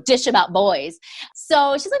 dish about boys.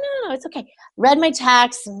 So she's like, no, it's okay. Read my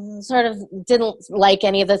text, sort of didn't like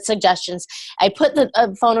any of the suggestions. I put the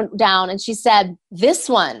phone down and she said, this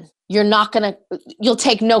one, you'll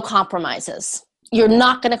take no compromises. You're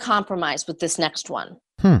not going to compromise with this next one.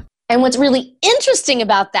 And what's really interesting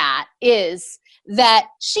about that is that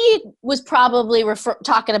she was probably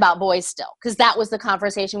talking about boys still, because that was the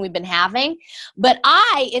conversation we've been having. But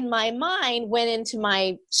I, in my mind, went into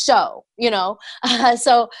my show,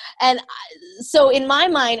 So in my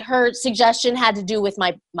mind, her suggestion had to do with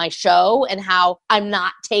my show and how I'm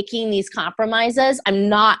not taking these compromises.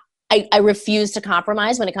 I refuse to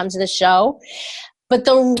compromise when it comes to the show. But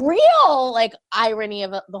the real irony of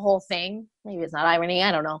the whole thing, maybe it's not irony,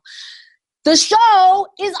 I don't know. The show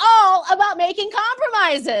is all about making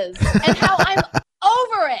compromises and how I'm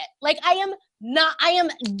over it. Like, I am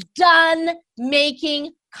done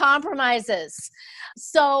making compromises.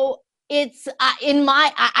 So it's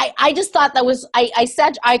I just thought that was, I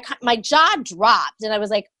said, my jaw dropped and I was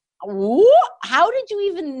like, how did you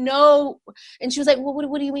even know? And she was like, well,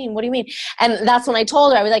 what do you mean? What do you mean? And that's when I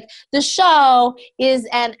told her, I was like, the show is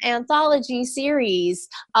an anthology series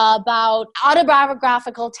about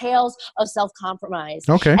autobiographical tales of self-compromise.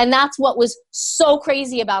 Okay. And that's what was so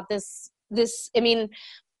crazy about this, I mean,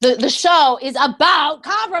 the show is about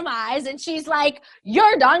compromise, and she's like,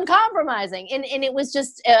 you're done compromising. And it was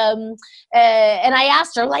just, and I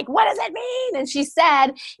asked her, like, what does it mean? And she said,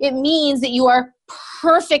 it means that you are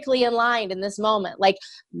perfectly aligned in this moment. Like,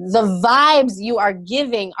 the vibes you are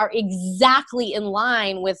giving are exactly in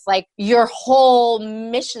line with like your whole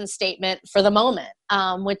mission statement for the moment,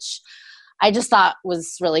 which I just thought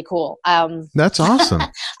was really cool. That's awesome.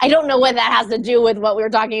 I don't know what that has to do with what we were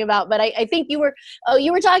talking about, but I think you were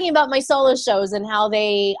talking about my solo shows and how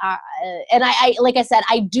they are. And I like I said,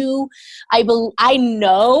 I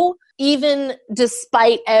know, even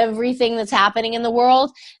despite everything that's happening in the world,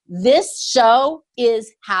 this show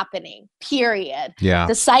is happening, period. Yeah.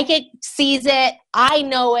 The psychic sees it. I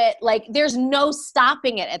know it. Like, there's no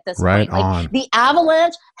stopping it at this right point. Like, on. The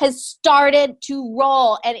avalanche has started to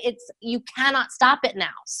roll, and you cannot stop it now.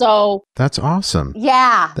 So that's awesome.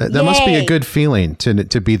 Yeah. That must be a good feeling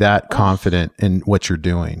to be that confident in what you're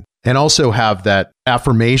doing. And also have that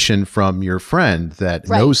affirmation from your friend that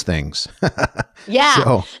knows things. Yeah.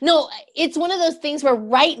 So. No, it's one of those things where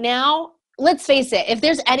right now, let's face it, if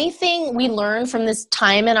there's anything we learn from this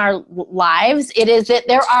time in our lives, it is that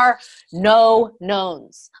there are no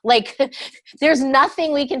knowns. Like, there's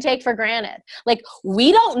nothing we can take for granted. Like,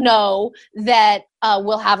 we don't know that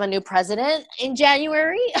we'll have a new president in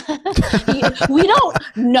January. We don't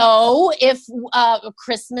know if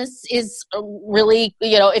Christmas is really,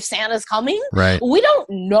 if Santa's coming. Right. We don't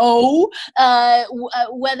know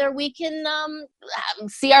whether we can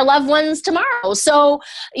see our loved ones tomorrow. So,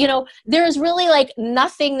 there's really like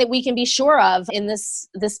nothing that we can be sure of in this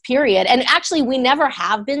period. And actually, we never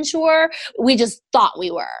have been sure. We just thought we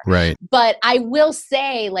were. Right. But I will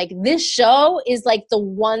say, like, this show is like the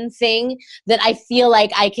one thing that I feel like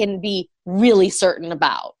I can be really certain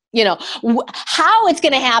about. How it's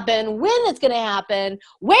going to happen, when it's going to happen,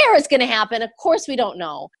 where it's going to happen. Of course, we don't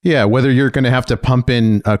know. Yeah, whether you're going to have to pump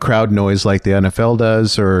in a crowd noise like the NFL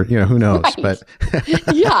does, or who knows. Right. But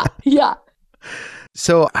yeah.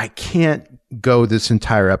 So I can't go this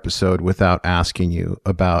entire episode without asking you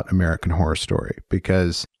about American Horror Story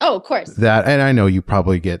because Oh, of course. that, and I know you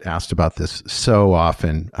probably get asked about this so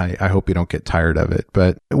often. I hope you don't get tired of it.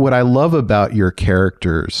 But what I love about your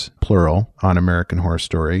characters, plural, on American Horror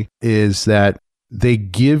Story is that they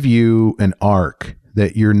give you an arc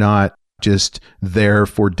that you're not just there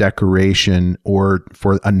for decoration or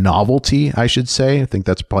for a novelty, I should say. I think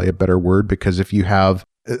that's probably a better word, because if you have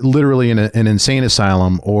literally in an insane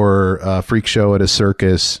asylum or a freak show at a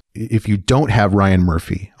circus, if you don't have Ryan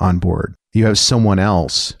Murphy on board, you have someone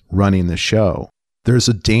else running the show, there's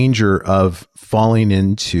a danger of falling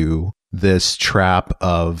into this trap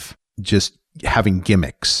of just having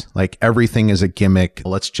gimmicks. Like everything is a gimmick.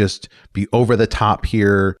 Let's just be over the top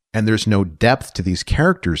here. And there's no depth to these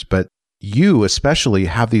characters. But you especially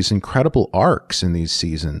have these incredible arcs in these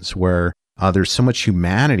seasons where there's so much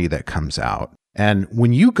humanity that comes out. And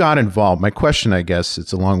when you got involved, my question, I guess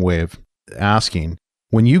it's a long way of asking,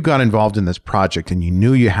 when you got involved in this project and you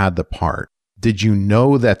knew you had the part, did you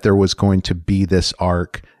know that there was going to be this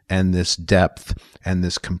arc and this depth and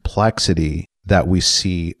this complexity that we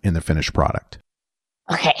see in the finished product?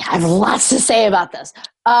 Okay, I have lots to say about this.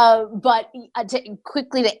 But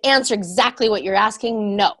quickly to answer exactly what you're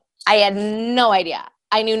asking, no. I had no idea.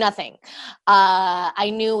 I knew nothing.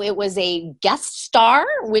 I knew it was a guest star,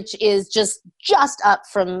 which is just up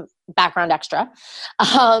from background extra.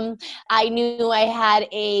 I knew I had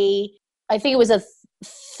I think it was a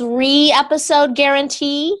 3-episode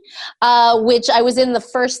guarantee, which I was in the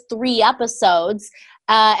first 3 episodes.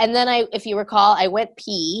 And then if you recall, I went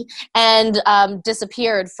pee and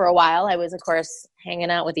disappeared for a while. I was, of course,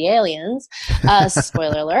 hanging out with the aliens.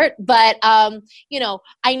 Spoiler alert. But,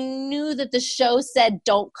 I knew that the show said,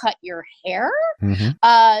 don't cut your hair.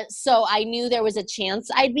 Mm-hmm. So I knew there was a chance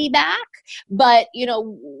I'd be back. But,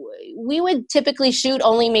 we would typically shoot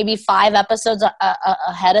only maybe 5 episodes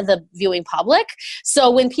ahead of the viewing public.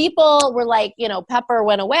 So when people were like, Pepper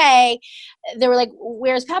went away, they were like,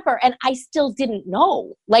 where's Pepper? And I still didn't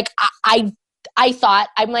know. Like, I thought,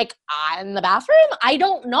 I'm like, in the bathroom? I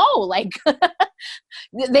don't know. Like,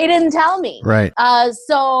 they didn't tell me. Right.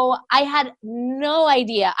 So I had no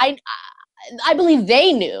idea. I believe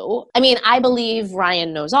they knew. I mean, I believe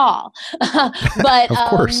Ryan knows all. But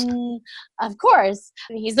of course,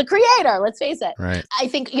 he's the creator, let's face it. Right. I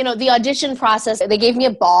think, the audition process, they gave me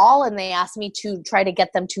a ball and they asked me to try to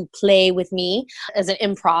get them to play with me as an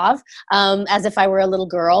improv, as if I were a little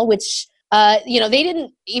girl, which they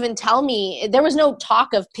didn't even tell me. There was no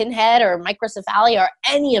talk of pinhead or microcephaly or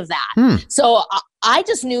any of that. So I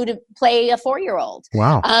just knew to play a 4-year-old.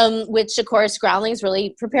 Wow. Which, of course, Groundlings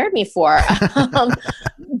really prepared me for.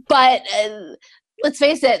 But let's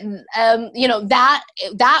face it,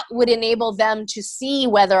 that would enable them to see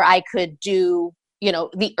whether I could do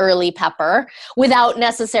the early Pepper without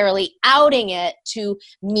necessarily outing it to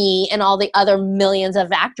me and all the other millions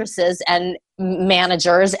of actresses and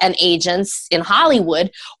managers and agents in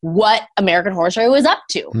Hollywood what American Horror Story was up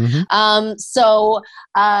to. Mm-hmm.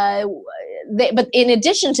 But in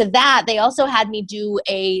addition to that, they also had me do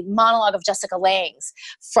a monologue of Jessica Lange's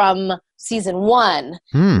from season 1,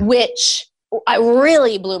 which I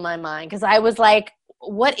really blew my mind because I was like,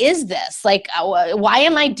 what is this? Like, why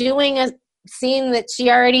am I doing a scene that she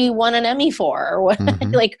already won an Emmy for? Or what?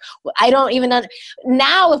 Mm-hmm. Like, I don't even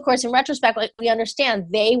now, of course, in retrospect, like, we understand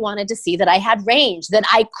they wanted to see that I had range, that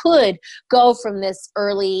I could go from this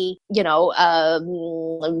early,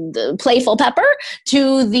 playful Pepper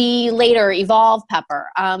to the later evolved Pepper.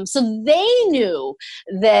 So they knew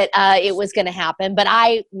that it was going to happen, but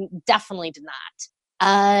I definitely did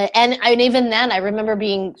not. And even then, I remember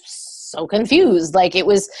being so confused. Like, it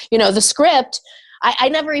was, the script, I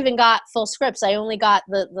never even got full scripts. I only got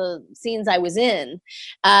the scenes I was in.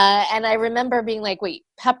 And I remember being like, wait,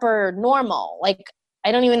 Pepper normal? Like,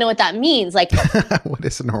 I don't even know what that means. Like, what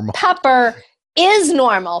is normal? Pepper is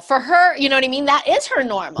normal for her. You know what I mean? That is her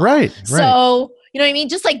normal. Right. So, you know what I mean?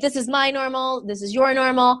 Just like, this is my normal, this is your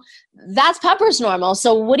normal, that's Pepper's normal.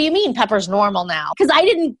 So what do you mean Pepper's normal now? Because I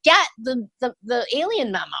didn't get the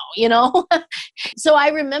alien memo, So I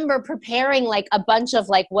remember preparing like a bunch of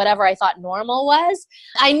like whatever I thought normal was.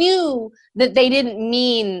 I knew that they didn't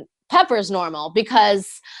mean Pepper's normal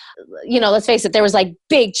because, let's face it, there was like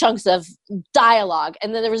big chunks of dialogue,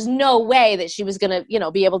 and then there was no way that she was going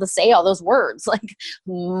to, be able to say all those words, like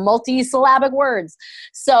multi-syllabic words.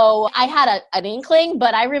 So I had an inkling,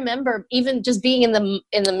 but I remember even just being in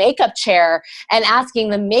the makeup chair and asking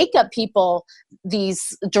the makeup people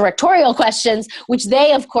these directorial questions, which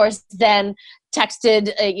they, of course, then texted,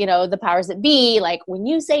 the powers that be, like, when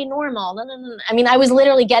you say normal, no, no, no. I mean, I was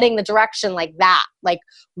literally getting the direction like that, like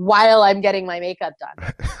while I'm getting my makeup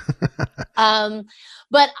done.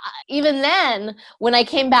 But even then, when I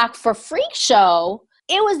came back for Freak Show,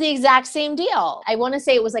 it was the exact same deal. I want to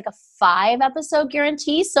say it was like a 5-episode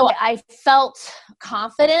guarantee. So I felt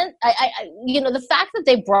confident. The fact that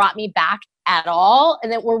they brought me back at all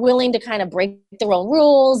and that we're willing to kind of break their own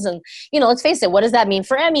rules. And, let's face it, what does that mean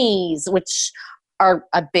for Emmys, which are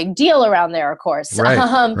a big deal around there, of course. Right,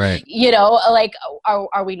 right.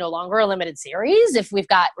 Are we no longer a limited series if we've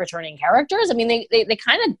got returning characters? I mean,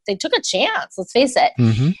 they took a chance, let's face it.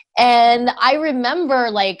 Mm-hmm. And I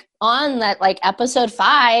remember like on that, like episode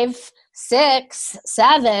 5, 6,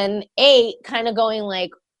 7, 8, kind of going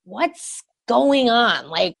like, what's going on?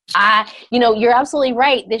 Like, you're absolutely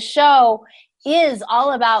right. This show is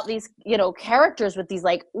all about these, characters with these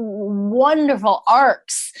like wonderful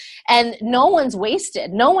arcs, and no one's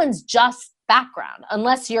wasted. No one's just background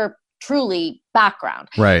unless you're truly background.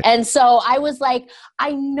 Right. And so I was like,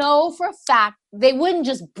 I know for a fact they wouldn't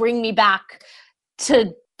just bring me back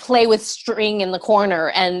to play with string in the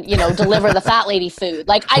corner and, deliver the fat lady food.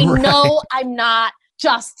 Like, I know I'm not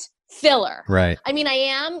just filler. Right. I mean, I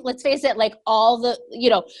am, let's face it, like all the,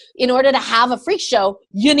 in order to have a freak show,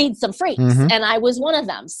 you need some freaks. Mm-hmm. And I was one of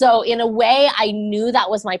them. So in a way, I knew that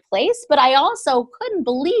was my place, but I also couldn't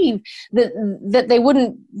believe that they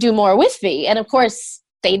wouldn't do more with me. And of course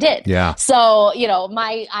they did. Yeah. So,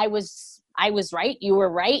 I was right. You were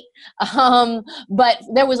right. But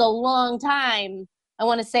there was a long time, I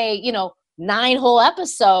want to say, 9 whole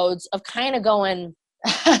episodes of kind of going,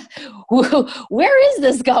 where is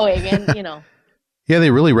this going? And yeah, they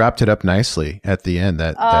really wrapped it up nicely at the end.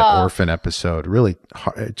 That orphan episode, really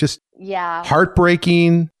just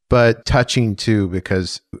heartbreaking, but touching too,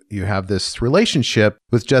 because you have this relationship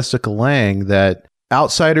with Jessica Lange that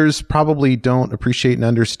outsiders probably don't appreciate and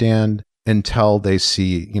understand until they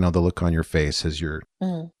see, the look on your face as you're,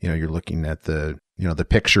 you're looking at the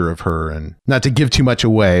picture of her, and not to give too much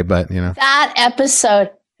away, but that episode.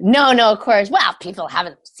 No, of course. Well, people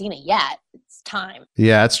haven't seen it yet. It's time.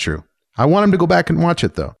 Yeah, that's true. I want them to go back and watch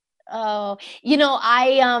it though. Oh,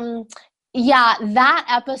 that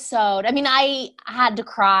episode, I mean, I had to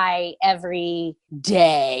cry every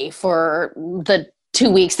day for the 2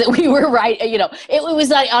 weeks that we were it was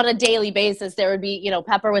like on a daily basis. There would be,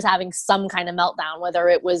 Pepper was having some kind of meltdown, whether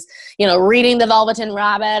it was, reading The Velveteen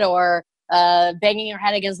Rabbit or banging her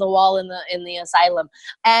head against the wall in the asylum.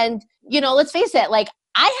 And, let's face it, like,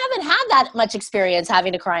 I haven't had that much experience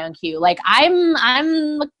having to cry on cue. Like, I'm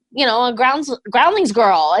a groundlings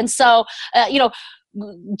girl. And so,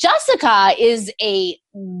 Jessica is a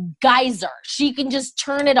geyser. She can just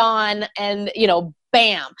turn it on and,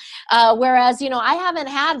 bam. Whereas, I haven't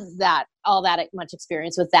had all that much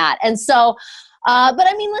experience with that. And so, but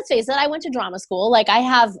I mean, let's face it, I went to drama school. Like,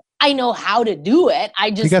 I know how to do it.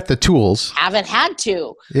 I just, you got the tools. Haven't had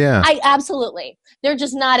to. Yeah. Absolutely. They're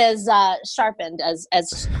just not as sharpened as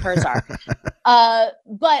hers are.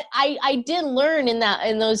 But I did learn in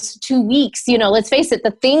those 2 weeks, let's face it,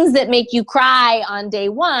 the things that make you cry on day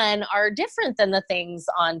 1 are different than the things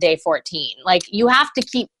on day 14. Like, you have to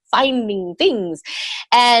keep finding things.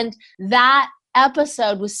 And that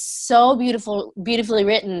episode was so beautifully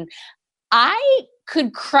written. I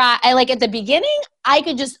could cry. At the beginning, I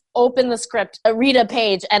could just open the script, read a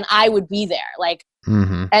page, and I would be there. Like,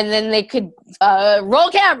 mm-hmm. And then they could roll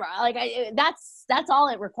camera. Like, that's all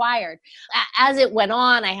it required. As it went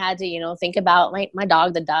on, I had to, think about my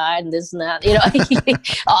dog that died and this and that,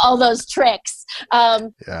 all those tricks.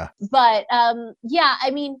 Yeah. But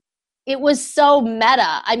I mean, it was so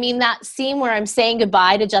meta. I mean, that scene where I'm saying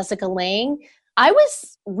goodbye to Jessica Lange, I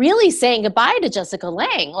was really saying goodbye to Jessica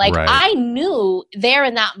Lange. Like, right. I knew there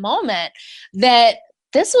in that moment that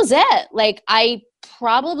this was it. Like, I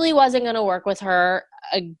probably wasn't going to work with her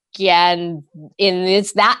again in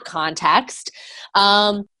that context.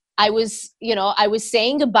 I was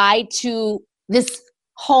saying goodbye to this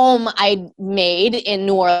home I made in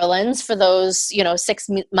New Orleans for those, 6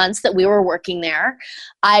 months that we were working there.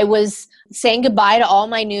 I was saying goodbye to all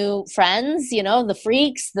my new friends, the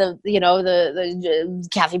freaks, the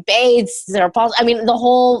Kathy Bates, Sarah Paul. I mean, the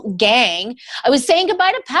whole gang. I was saying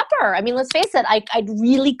goodbye to Pepper. I mean, let's face it, I'd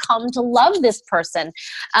really come to love this person,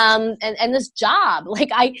 and this job.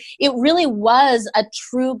 Like, it really was a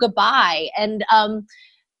true goodbye. And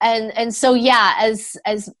And so, yeah,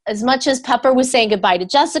 as much as Pepper was saying goodbye to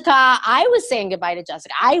Jessica, I was saying goodbye to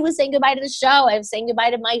Jessica. I was saying goodbye to the show. I was saying goodbye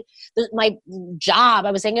to my job.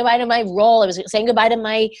 I was saying goodbye to my role. I was saying goodbye to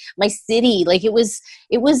my city. Like it was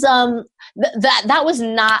that was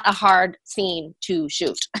not a hard scene to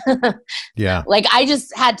shoot. Yeah. Like I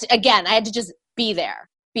had to just be there,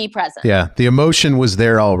 be present. Yeah. The emotion was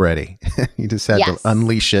there already. You just had to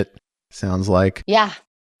unleash it, sounds like. Yeah.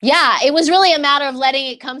 Yeah, it was really a matter of letting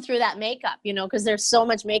it come through that makeup, because there's so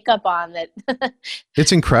much makeup on that.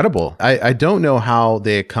 It's incredible. I don't know how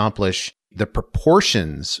they accomplish the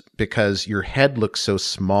proportions because your head looks so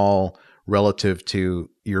small relative to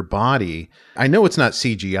your body. I know it's not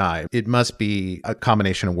CGI. It must be a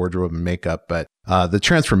combination of wardrobe and makeup, but the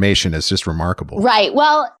transformation is just remarkable. Right.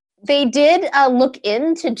 Well, they did look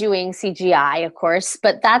into doing CGI, of course,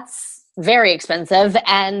 but that's very expensive.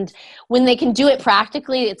 And when they can do it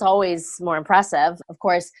practically, it's always more impressive. Of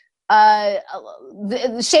course,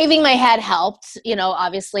 shaving my head helped,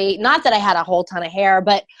 obviously. Not that I had a whole ton of hair,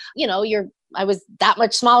 but, I was that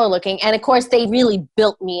much smaller looking. And of course, they really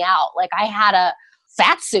built me out. Like I had a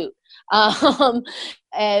fat suit. And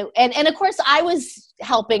of course, I was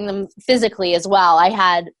helping them physically as well. I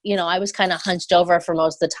had, I was kind of hunched over for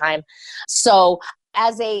most of the time. So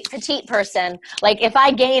as a petite person, like if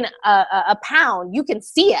I gain a pound, you can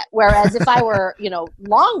see it. Whereas if I were,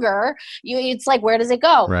 longer, it's like, where does it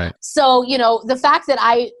go? Right. So, the fact that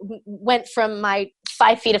I went from my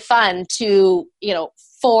 5 feet of fun to,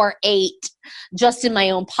 4'8", just in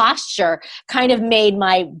my own posture, kind of made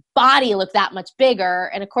my body look that much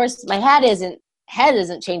bigger. And of course, my head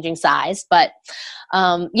isn't changing size, but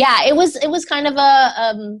it was kind of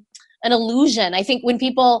an illusion. I think when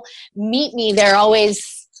people meet me, they're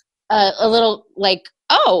always a little like,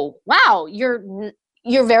 "Oh, wow, you're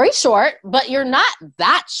very short, but you're not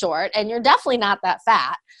that short, and you're definitely not that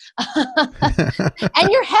fat, and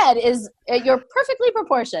your head you're perfectly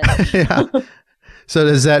proportioned." Yeah. So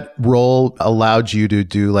does that role allowed you to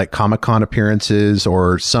do like Comic-Con appearances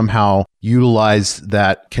or somehow utilize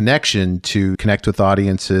that connection to connect with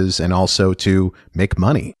audiences and also to make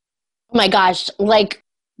money? Oh my gosh, like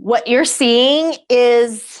what you're seeing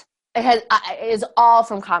is all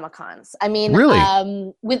from Comic-Cons. I mean,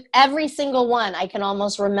 really? With every single one, I can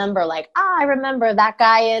almost remember I remember that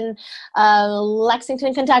guy in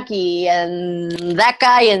Lexington, Kentucky, and that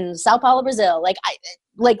guy in Sao Paulo, Brazil.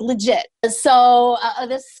 Like legit. So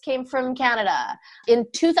this came from Canada. In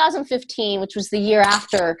 2015, which was the year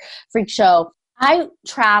after Freak Show, I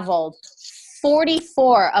traveled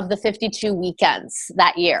 44 of the 52 weekends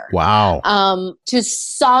that year. Wow. To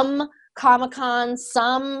some Comic-Con,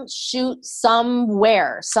 some shoot,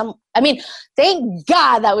 somewhere. Thank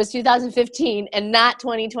God that was 2015 and not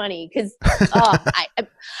 2020, because I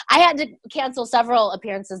had to cancel several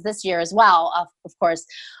appearances this year as well, of course.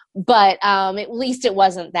 But at least it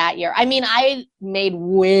wasn't that year. I mean, I made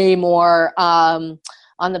way more on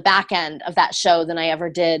the back end of that show than I ever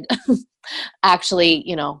did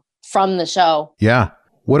actually, from the show. Yeah.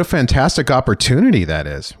 What a fantastic opportunity that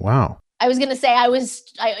is. Wow. I was going to say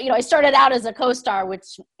I started out as a co-star,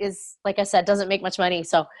 which is, like I said, doesn't make much money.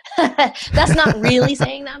 So that's not really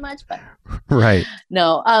saying that much, but right.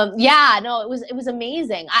 No. It was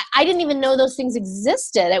amazing. I didn't even know those things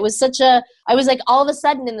existed. It was I was like all of a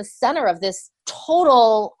sudden in the center of this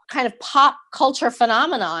total kind of pop culture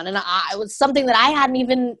phenomenon. And it was something that I hadn't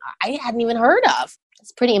even heard of.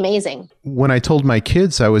 It's pretty amazing. When I told my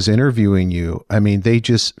kids I was interviewing you, I mean, they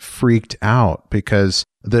just freaked out because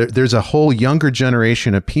there's a whole younger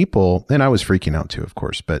generation of people, and I was freaking out too, of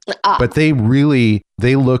course, but they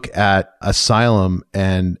look at Asylum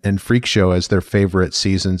and Freak Show as their favorite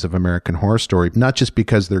seasons of American Horror Story, not just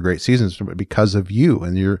because they're great seasons, but because of you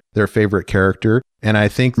and you're their favorite character. And I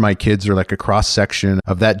think my kids are like a cross section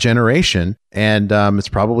of that generation, and it's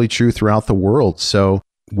probably true throughout the world. So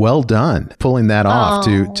well done pulling that off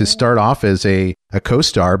to start off as a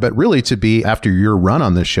co-star, but really to be, after your run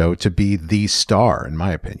on the show, to be the star, in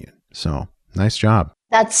my opinion. So nice job.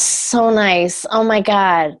 That's so nice. Oh my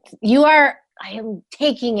God. I am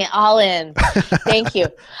taking it all in. Thank you.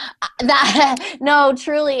 No,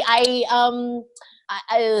 truly,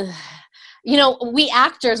 we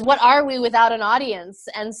actors, what are we without an audience?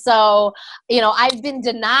 And so, I've been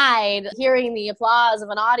denied hearing the applause of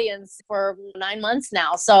an audience for 9 months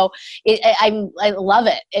now. So I love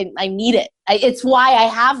it. I need it. It's why I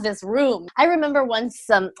have this room. I remember once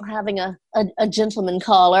having a gentleman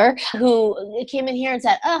caller who came in here and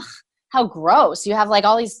said, "Ugh, how gross. You have like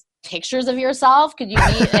all these pictures of yourself. Could you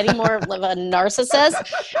be any more of a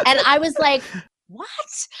narcissist?" And I was like, what?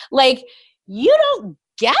 Like, you don't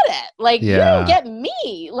get it. Like, you don't get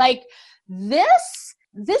me. Like, this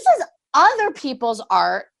is other people's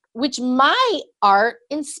art, which my art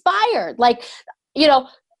inspired. Like, you know,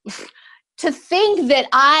 to think that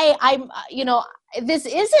I'm, you know, this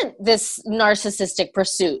isn't this narcissistic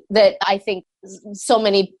pursuit that I think so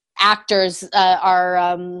many actors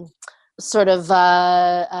are sort of,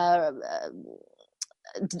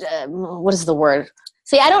 what is the word?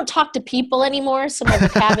 See, I don't talk to people anymore, so my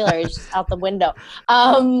vocabulary is just out the window.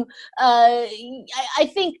 I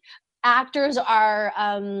think actors are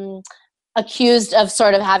accused of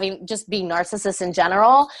sort of having just being narcissists in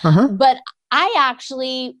general. But I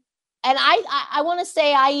actually, and I want to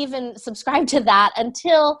say I even subscribed to that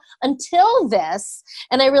until this,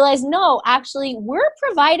 and I realized, no, actually, we're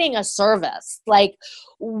providing a service. Like,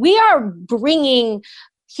 we are bringing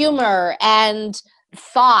humor and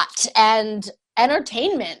thought and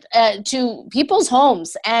entertainment to people's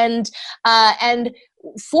homes, and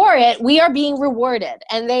for it we are being rewarded,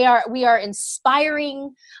 and we are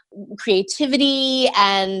inspiring creativity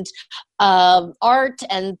and art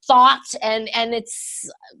and thought, and it's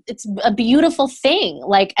a beautiful thing.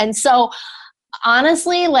 Like, and so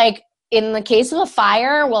honestly, like, in the case of a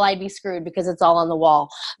fire, well, I'd be screwed because it's all on the wall.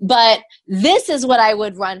 But this is what I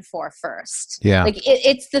would run for first. Yeah. Like,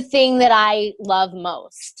 it's the thing that I love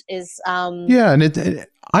most is... yeah, and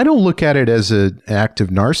I don't look at it as an act of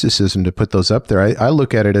narcissism to put those up there. I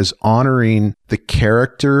look at it as honoring the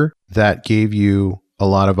character that gave you a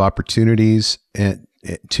lot of opportunities and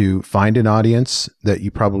to find an audience that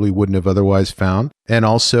you probably wouldn't have otherwise found. And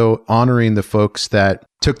also honoring the folks that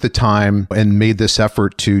took the time and made this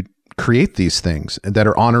effort to create these things that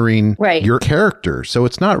are honoring your character. So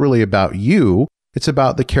it's not really about you. It's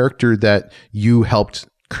about the character that you helped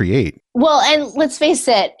create. Well, and let's face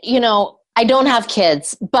it, you know, I don't have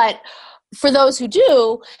kids, but for those who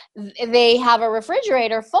do, they have a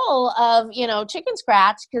refrigerator full of, you know, chicken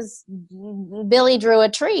scratch because Billy drew a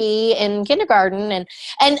tree in kindergarten,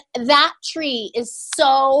 and that tree is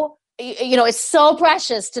so, you know, it's so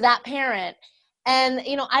precious to that parent. And,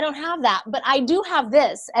 you know, I don't have that, but I do have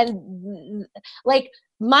this. And like,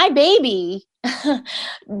 my baby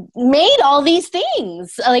made all these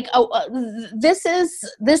things. Like, this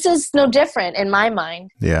is no different in my mind.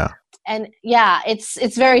 Yeah. And yeah,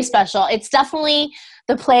 it's very special. It's definitely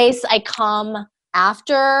the place I come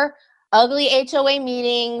after ugly HOA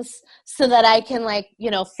meetings so that I can, like, you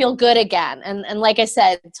know, feel good again. And like I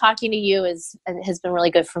said, talking to you has been really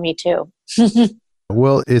good for me too.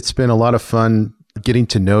 Well, it's been a lot of fun getting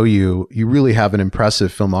to know you. You really have an impressive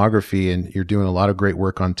filmography, and you're doing a lot of great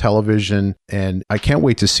work on television. And I can't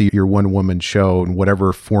wait to see your one-woman show in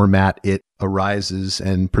whatever format it arises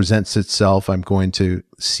and presents itself. I'm going to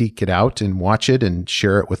seek it out and watch it and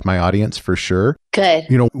share it with my audience for sure. Good.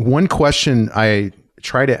 You know, one question I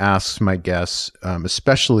try to ask my guests,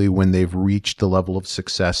 especially when they've reached the level of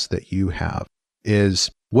success that you have, is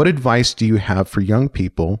what advice do you have for young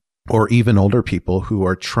people or even older people who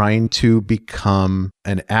are trying to become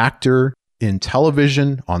an actor in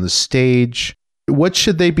television, on the stage? What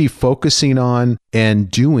should they be focusing on and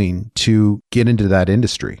doing to get into that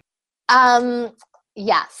industry?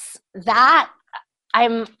 Yes, that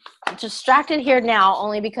I'm distracted here now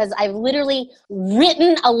only because I've literally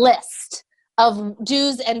written a list of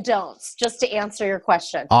do's and don'ts just to answer your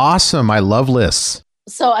question. Awesome. I love lists.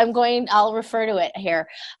 So I'll refer to it here.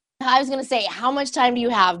 I was going to say, how much time do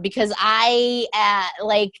you have? Because here's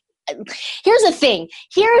the thing.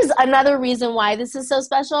 Here's another reason why this is so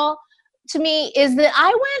special to me is that I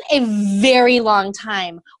went a very long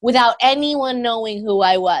time without anyone knowing who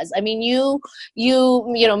I was. I mean, you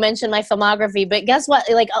mentioned my filmography, but guess what?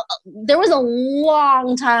 Like, there was a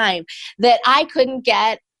long time that I couldn't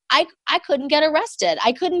get arrested.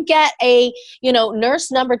 I couldn't get a,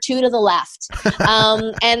 nurse number 2 to the left.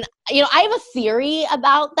 And, I have a theory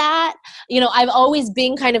about that. I've always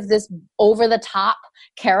been kind of this over the top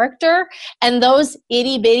character, and those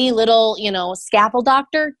itty bitty little, scalpel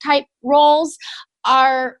doctor type roles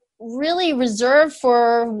are really reserved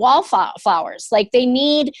for wallflowers. Like,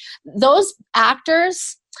 those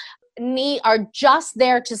actors are just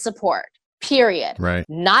there to support. Period. Right.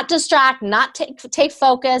 Not distract, not take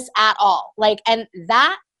focus at all. Like, and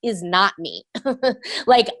that is not me.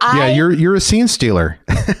 You're a scene stealer.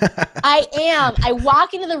 I am. I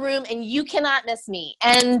walk into the room and you cannot miss me.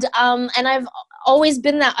 And I've always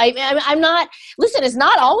been that. I'm not. Listen, it's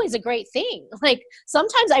not always a great thing. Like,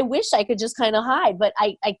 sometimes I wish I could just kind of hide, but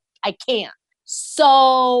I can't.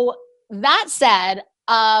 So that said,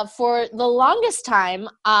 for the longest time,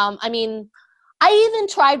 I even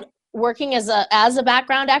tried working as a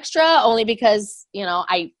background extra, only because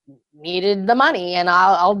I needed the money, and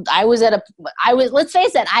let's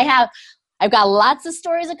face it, I've got lots of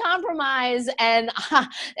stories of compromise, and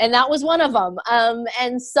that was one of them.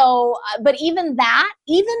 And so, but even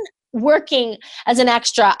working as an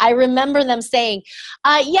extra, I remember them saying,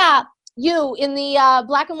 yeah, you in the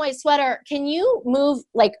black and white sweater, can you move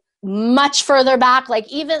like much further back? Like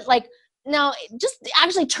even like, no, just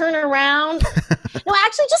actually turn around. No,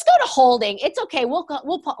 actually just go to holding. It's okay. We'll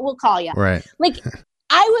call you. Right. Like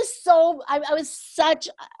I was such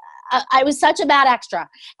a bad extra.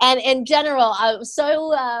 And in general, I was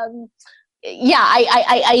so,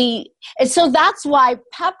 and so that's why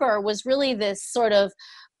Pepper was really this sort of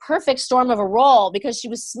perfect storm of a role, because she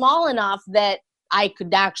was small enough that I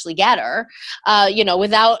could actually get her,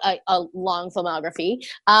 without a long filmography.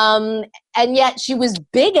 And yet she was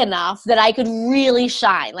big enough that I could really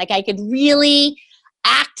shine. Like I could really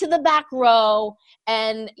act to the back row,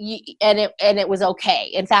 and it was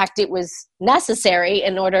okay. In fact, it was necessary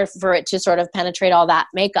in order for it to sort of penetrate all that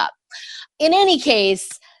makeup. In any case,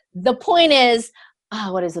 the point is,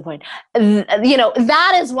 what is the point?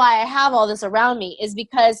 That is why I have all this around me, is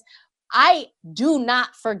because I do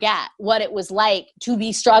not forget what it was like to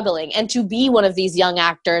be struggling and to be one of these young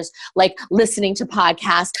actors, like listening to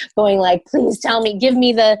podcasts, going like, please tell me, give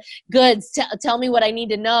me the goods, tell me what I need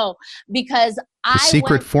to know, because the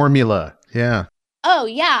secret formula. Yeah. Oh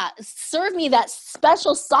yeah. Serve me that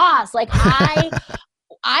special sauce. Like I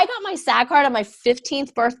got my SAG card on my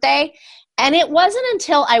 15th birthday, and it wasn't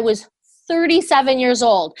until I was 37 years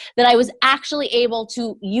old that I was actually able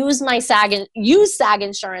to use SAG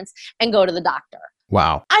insurance and go to the doctor.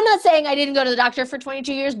 Wow. I'm not saying I didn't go to the doctor for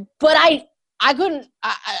 22 years, but I couldn't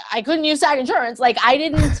use SAG insurance. Like I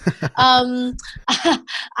didn't,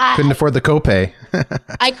 couldn't afford the copay.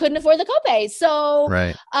 I couldn't afford the copay. So,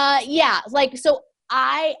 right. So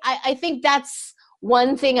I think that's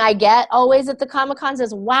one thing I get always at the Comic-Cons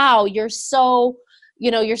is, wow, you're so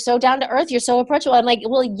down to earth. You're so approachable. I'm like,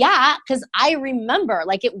 well, yeah, because I remember,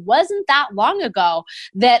 like, it wasn't that long ago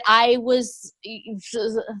that I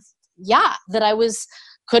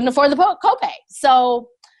couldn't afford the copay. So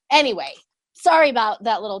anyway, sorry about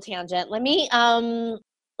that little tangent. Let me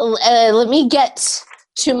get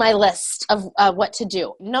to my list of what to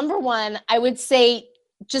do. Number one, I would say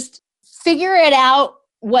just figure it out,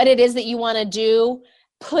 what it is that you want to do,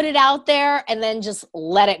 put it out there, and then just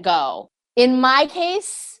let it go. In my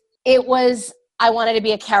case, it was, I wanted to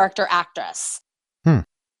be a character actress.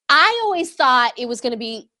 I always thought it was going to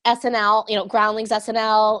be SNL, Groundlings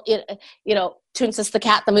SNL, Toonces the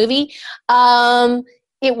Cat, the movie.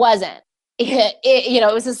 It wasn't.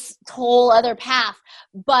 It was this whole other path.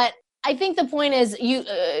 But I think the point is, you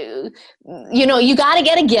got to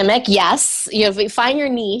get a gimmick. Yes, find your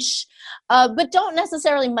niche, but don't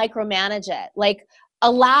necessarily micromanage it. Like,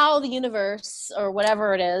 allow the universe or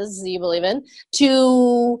whatever it is you believe in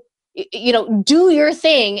to, do your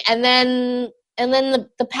thing, and then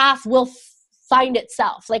the path will find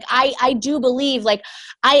itself. Like I do believe, like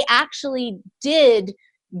I actually did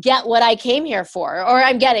get what I came here for, or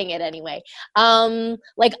I'm getting it anyway.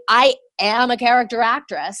 Like I am a character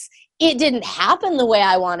actress. It didn't happen the way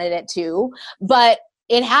I wanted it to, but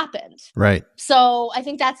it happened. Right. So I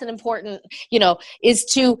think that's an important, is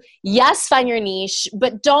to, yes, find your niche,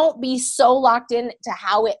 but don't be so locked in to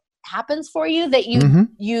how it happens for you that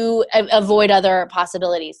you avoid other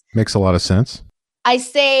possibilities. Makes a lot of sense. I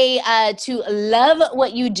say to love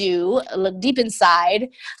what you do, look deep inside.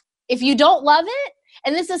 If you don't love it,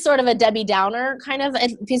 and this is sort of a Debbie Downer kind of a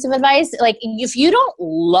piece of advice, like if you don't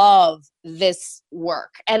love this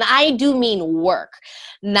work, and I do mean work,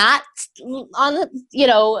 not on the,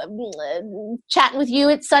 chatting with you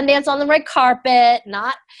at Sundance on the red carpet,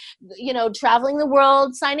 not, traveling the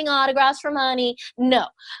world, signing autographs for money. No,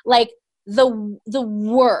 like the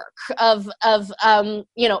work of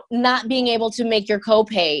not being able to make your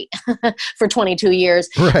copay for 22 years,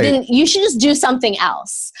 right, then you should just do something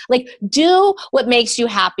else. Like do what makes you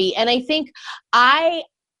happy. And I think I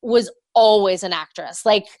was always an actress,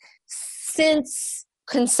 like since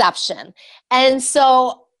conception. And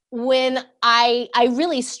so when I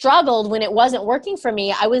really struggled when it wasn't working for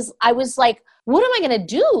me, I was like, what am I going to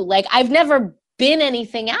do? Like I've never been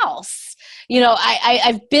anything else.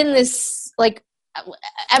 I've been this, like,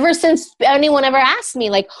 ever since anyone ever asked me,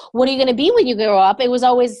 like, what are you going to be when you grow up? It was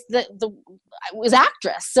always I was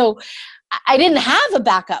actress. So I didn't have a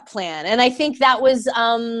backup plan. And I think that was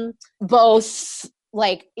both,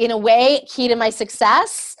 like, in a way, key to my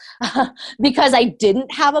success, because I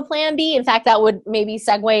didn't have a plan B. In fact, that would maybe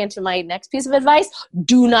segue into my next piece of advice.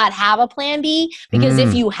 Do not have a plan B, because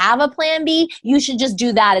if you have a plan B, you should just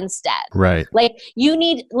do that instead. Right. Like you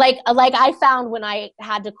need, like I found when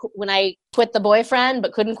I quit the boyfriend,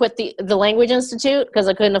 but couldn't quit the language institute because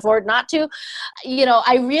I couldn't afford not to,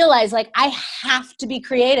 I realized like I have to be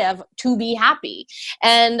creative to be happy.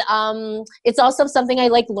 And it's also something I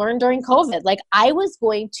learned during COVID. Like I was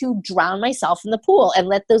going to drown myself in the pool and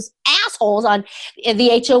let those assholes on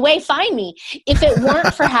the HOA find me if it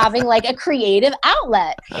weren't for having like a creative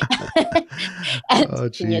outlet.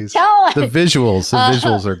 And can you tell? The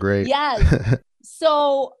visuals are great. Yes.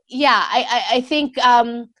 So yeah, I think,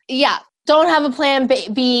 don't have a plan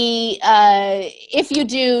B. If you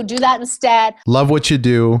do that instead. Love what you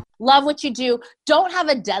do. Don't have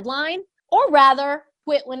a deadline, or rather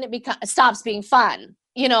quit when it stops being fun.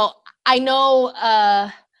 I know,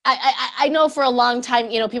 I know for a long time,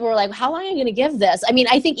 people were like, how long are you going to give this? I mean,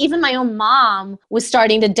 I think even my own mom was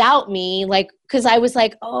starting to doubt me, because I was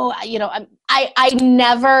like, I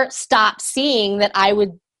never stopped seeing that I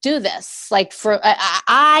would do this.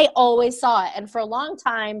 I always saw it. And for a long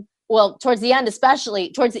time, well, towards the end,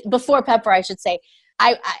 especially before Pepper, I should say,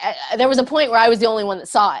 I there was a point where I was the only one that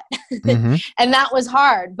saw it. Mm-hmm. And that was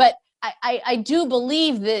hard. But I do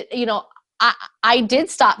believe that, I did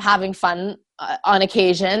stop having fun on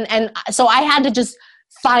occasion. And so I had to just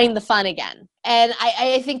find the fun again. And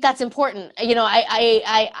I think that's important.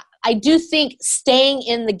 I do think staying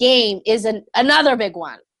in the game is another big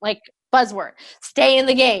one, buzzword, stay in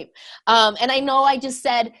the game. And I know I just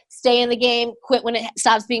said stay in the game, quit when it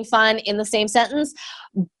stops being fun in the same sentence.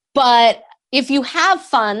 But if you have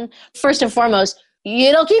fun, first and foremost,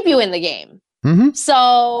 it'll keep you in the game. Mm-hmm.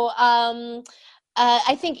 So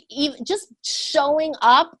I think just showing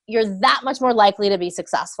up, you're that much more likely to be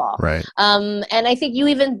successful. Right. And I think you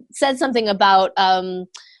even said something about, I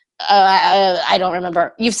don't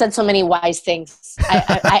remember. You've said so many wise things.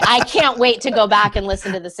 I can't wait to go back and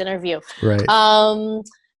listen to this interview. Right.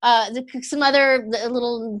 Some other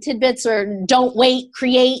little tidbits, or don't wait,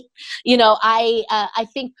 create. I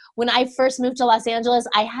think when I first moved to Los Angeles,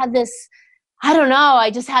 I had this,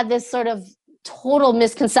 I just had this sort of total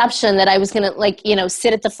misconception that I was going to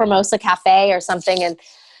sit at the Formosa Cafe or something, and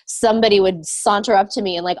somebody would saunter up to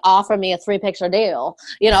me and offer me a 3-picture deal.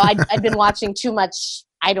 I'd been watching too much,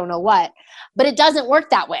 I don't know what, but it doesn't work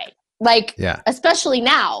that way. Especially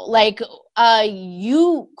now,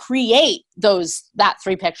 you create that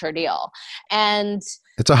 3-picture deal, and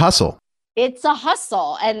it's a hustle.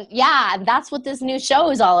 And that's what this new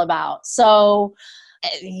show is all about. So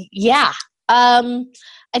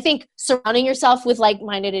I think surrounding yourself with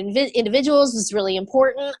like-minded individuals is really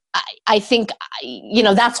important. I think,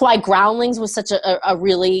 that's why Groundlings was such a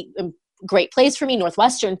really great place for me.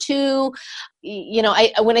 Northwestern too.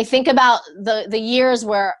 When I think about the years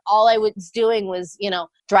where all I was doing was,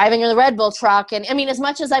 driving in the Red Bull truck. And I mean, as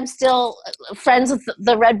much as I'm still friends with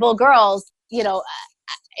the Red Bull girls,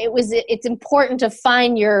 it's important to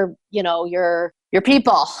find your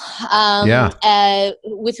people,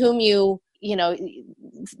 with whom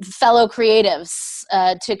fellow creatives,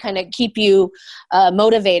 to kind of keep you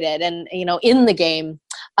motivated and, in the game.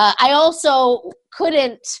 I also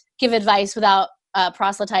couldn't give advice without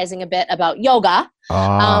proselytizing a bit about yoga.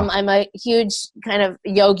 I'm a huge kind of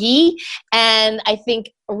yogi, and I think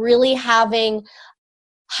really having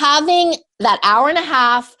that hour and a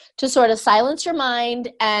half to sort of silence your mind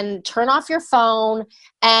and turn off your phone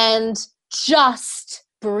and just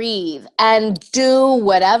breathe and do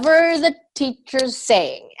whatever the teacher's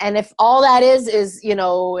saying. And if all that is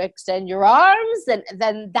extend your arms,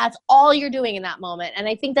 then that's all you're doing in that moment. And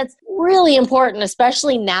I think that's really important,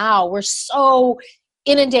 especially now. We're so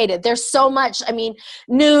inundated. There's so much,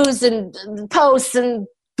 news and posts and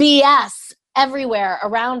BS everywhere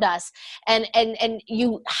around us. And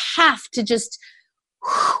you have to just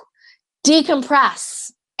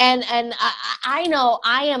decompress. And I know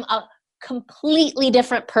I am a completely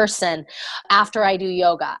different person after I do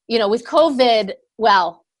yoga. With COVID,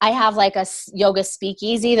 I have like a yoga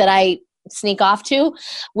speakeasy that I sneak off to,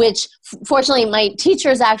 which fortunately my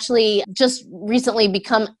teacher's actually just recently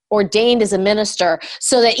become ordained as a minister,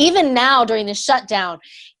 so that even now during the shutdown,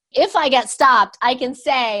 if I get stopped, I can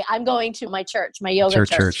say I'm going to my church, my yoga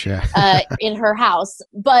church in her house.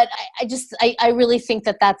 But I really think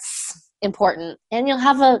that that's important, and you'll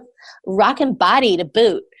have a rockin' body to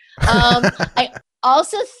boot. I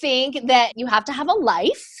also think that you have to have a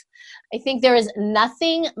life. I think there is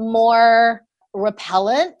nothing more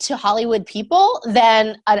repellent to Hollywood people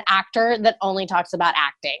than an actor that only talks about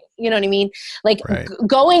acting. You know what I mean? Like Right.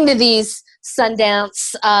 Going to these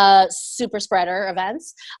Sundance super spreader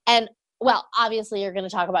events, and well, obviously you're going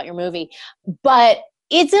to talk about your movie, but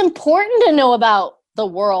it's important to know about the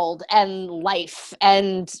world and life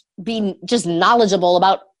and be just knowledgeable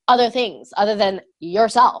about other things other than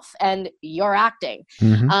yourself and your acting.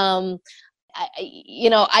 Mhm.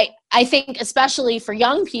 I think especially for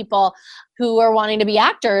young people who are wanting to be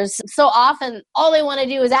actors, so often all they want to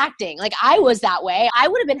do is acting. Like I was that way. I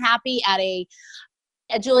would have been happy at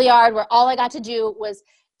Juilliard where all I got to do was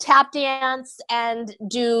tap dance and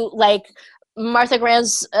do like Martha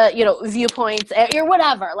Grant's, viewpoints or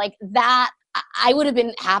whatever like that. I would have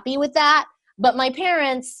been happy with that. But my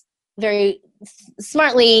parents very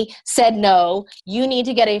smartly said, no, you need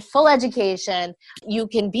to get a full education. You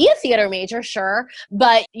can be a theater major, sure,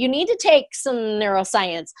 but you need to take some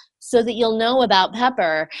neuroscience so that you'll know about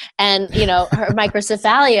Pepper and, her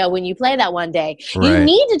microcephalia when you play that one day. You Right.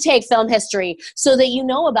 need to take film history so that you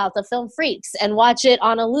know about the film Freaks and watch it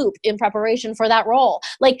on a loop in preparation for that role.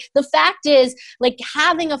 Like the fact is, like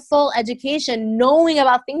having a full education, knowing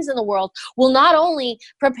about things in the world will not only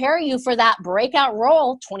prepare you for that breakout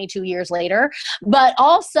role 22 years later, but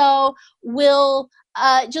also will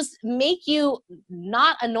just make you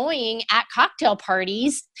not annoying at cocktail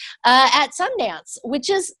parties at Sundance, which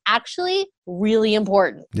is actually really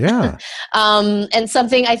important. Yeah. And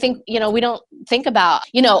something I think, we don't think about,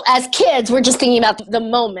 as kids, we're just thinking about the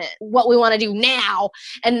moment, what we want to do now,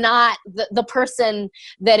 and not the person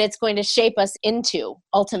that it's going to shape us into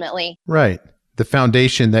ultimately. Right. The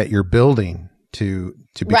foundation that you're building to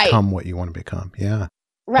become what you want to become. Yeah.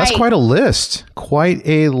 Right. That's quite a list. Quite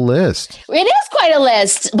a list. It is quite a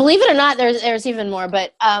list. Believe it or not, there's even more,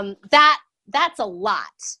 but that's a lot.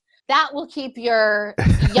 That will keep your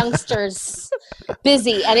youngsters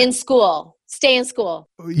busy and in school. Stay in school.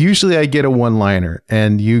 Usually I get a one-liner,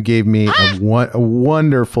 and you gave me a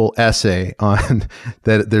wonderful essay on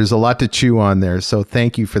that. There's a lot to chew on there. So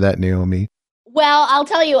thank you for that, Naomi. Well, I'll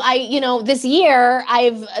tell you, this year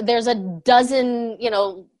there's a dozen,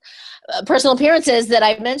 personal appearances that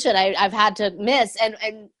I've mentioned I've had to miss, and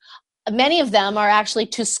many of them are actually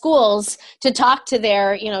to schools to talk to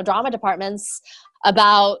their drama departments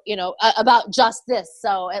about just this.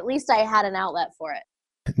 So at least I had an outlet for it.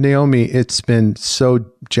 Naomi, it's been so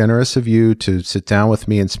generous of you to sit down with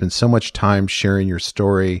me and spend so much time sharing your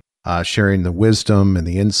story, sharing the wisdom and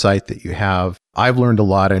the insight that you have. I've learned a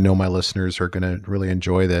lot. I know my listeners are going to really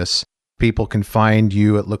enjoy this. People can find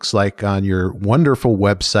you, it looks like, on your wonderful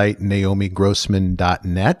website,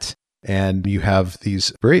 naomigrossman.net. And you have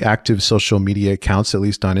these very active social media accounts, at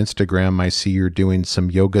least on Instagram. I see you're doing some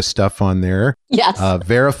yoga stuff on there. Yes.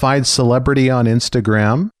 Verified celebrity on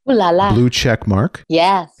Instagram. Ooh la la. Blue check mark.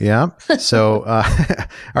 Yes. Yeah. So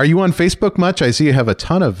are you on Facebook much? I see you have a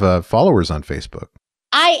ton of followers on Facebook.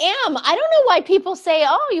 I am. I don't know why people say,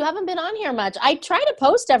 oh, you haven't been on here much. I try to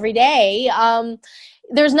post every day.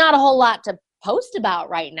 There's not a whole lot to post about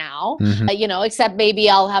right now, except maybe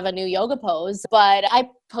I'll have a new yoga pose, but I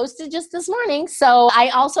posted just this morning. So I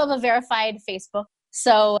also have a verified Facebook,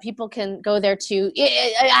 so people can go there too.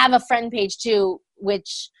 I have a friend page too,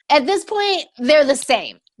 which at this point, they're the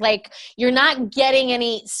same. Like you're not getting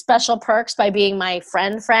any special perks by being my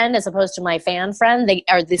friend as opposed to my fan friend. They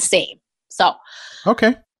are the same. So,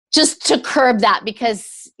 okay. Just to curb that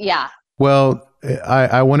because, yeah. Well,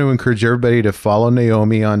 I want to encourage everybody to follow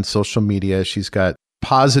Naomi on social media. She's got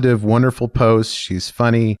positive, wonderful posts. She's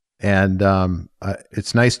funny. And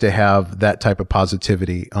it's nice to have that type of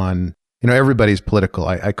positivity on, everybody's political.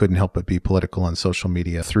 I couldn't help but be political on social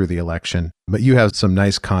media through the election. But you have some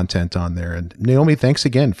nice content on there. And Naomi, thanks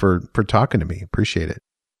again for talking to me. Appreciate it.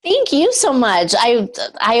 Thank you so much.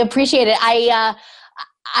 I appreciate it.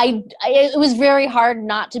 It was very hard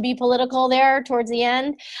not to be political there towards the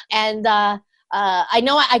end. And I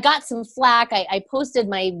know I got some flack. I posted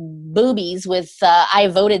my boobies with I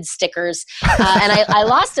voted stickers. And I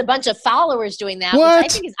lost a bunch of followers doing that. What?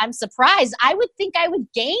 Which I think I'm surprised. I would think I would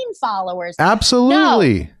gain followers.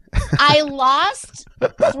 Absolutely. No, I lost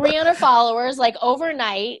 300 followers like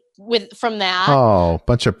overnight from that. Oh,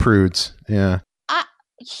 bunch of prudes. Yeah.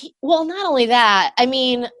 Well, not only that, I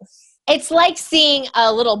mean, it's like seeing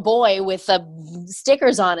a little boy with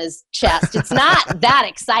stickers on his chest. It's not that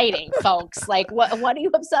exciting, folks. Like, what are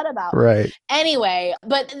you upset about? Right. Anyway,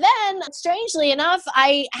 but then, strangely enough,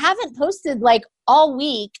 I haven't posted like all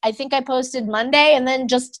week. I think I posted Monday and then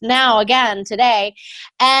just now again today.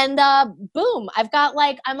 And boom,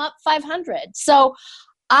 I'm up 500. So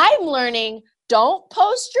I'm learning, don't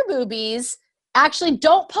post your boobies. Actually,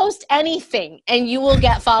 don't post anything and you will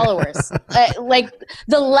get followers. Like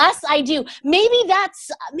the less I do, maybe that's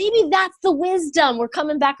the wisdom. We're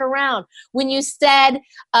coming back around. When you said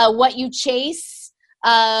what you chase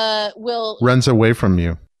runs away from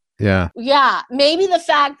you. Yeah. Yeah. Maybe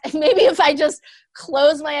if I just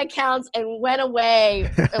closed my accounts and went away,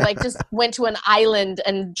 or like just went to an island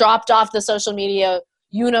and dropped off the social media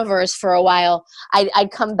universe for a while,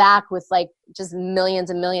 I'd come back with like just millions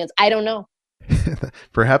and millions. I don't know.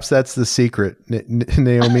 Perhaps that's the secret,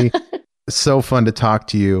 Naomi. It's so fun to talk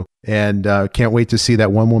to you, and can't wait to see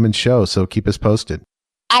that one woman show. So keep us posted.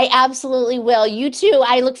 I absolutely will. You too.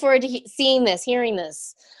 I look forward to seeing this, hearing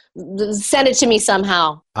this. Send it to me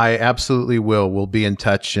somehow. I absolutely will. We'll be in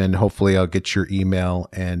touch, and hopefully I'll get your email,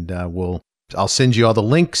 and I'll send you all the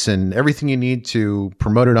links and everything you need to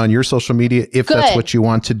promote it on your social media if that's what you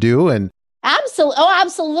want to do. And absolutely. Oh,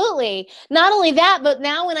 absolutely. Not only that, but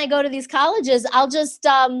now when I go to these colleges, I'll just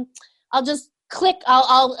click.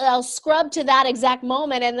 I'll scrub to that exact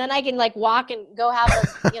moment, and then I can like walk and go have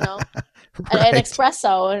an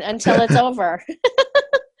espresso until it's over.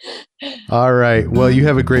 All right. Well, you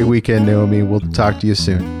have a great weekend, Naomi. We'll talk to you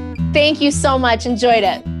soon. Thank you so much. Enjoyed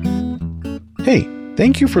it. Hey,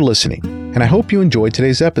 thank you for listening, and I hope you enjoyed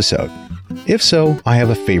today's episode. If so, I have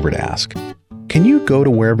a favor to ask. Can you go to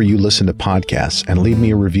wherever you listen to podcasts and leave me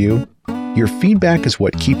a review? Your feedback is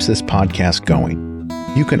what keeps this podcast going.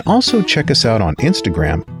 You can also check us out on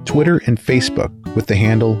Instagram, Twitter, and Facebook with the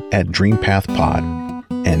handle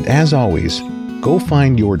 @DreamPathPod. And as always, go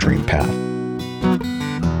find your dream path.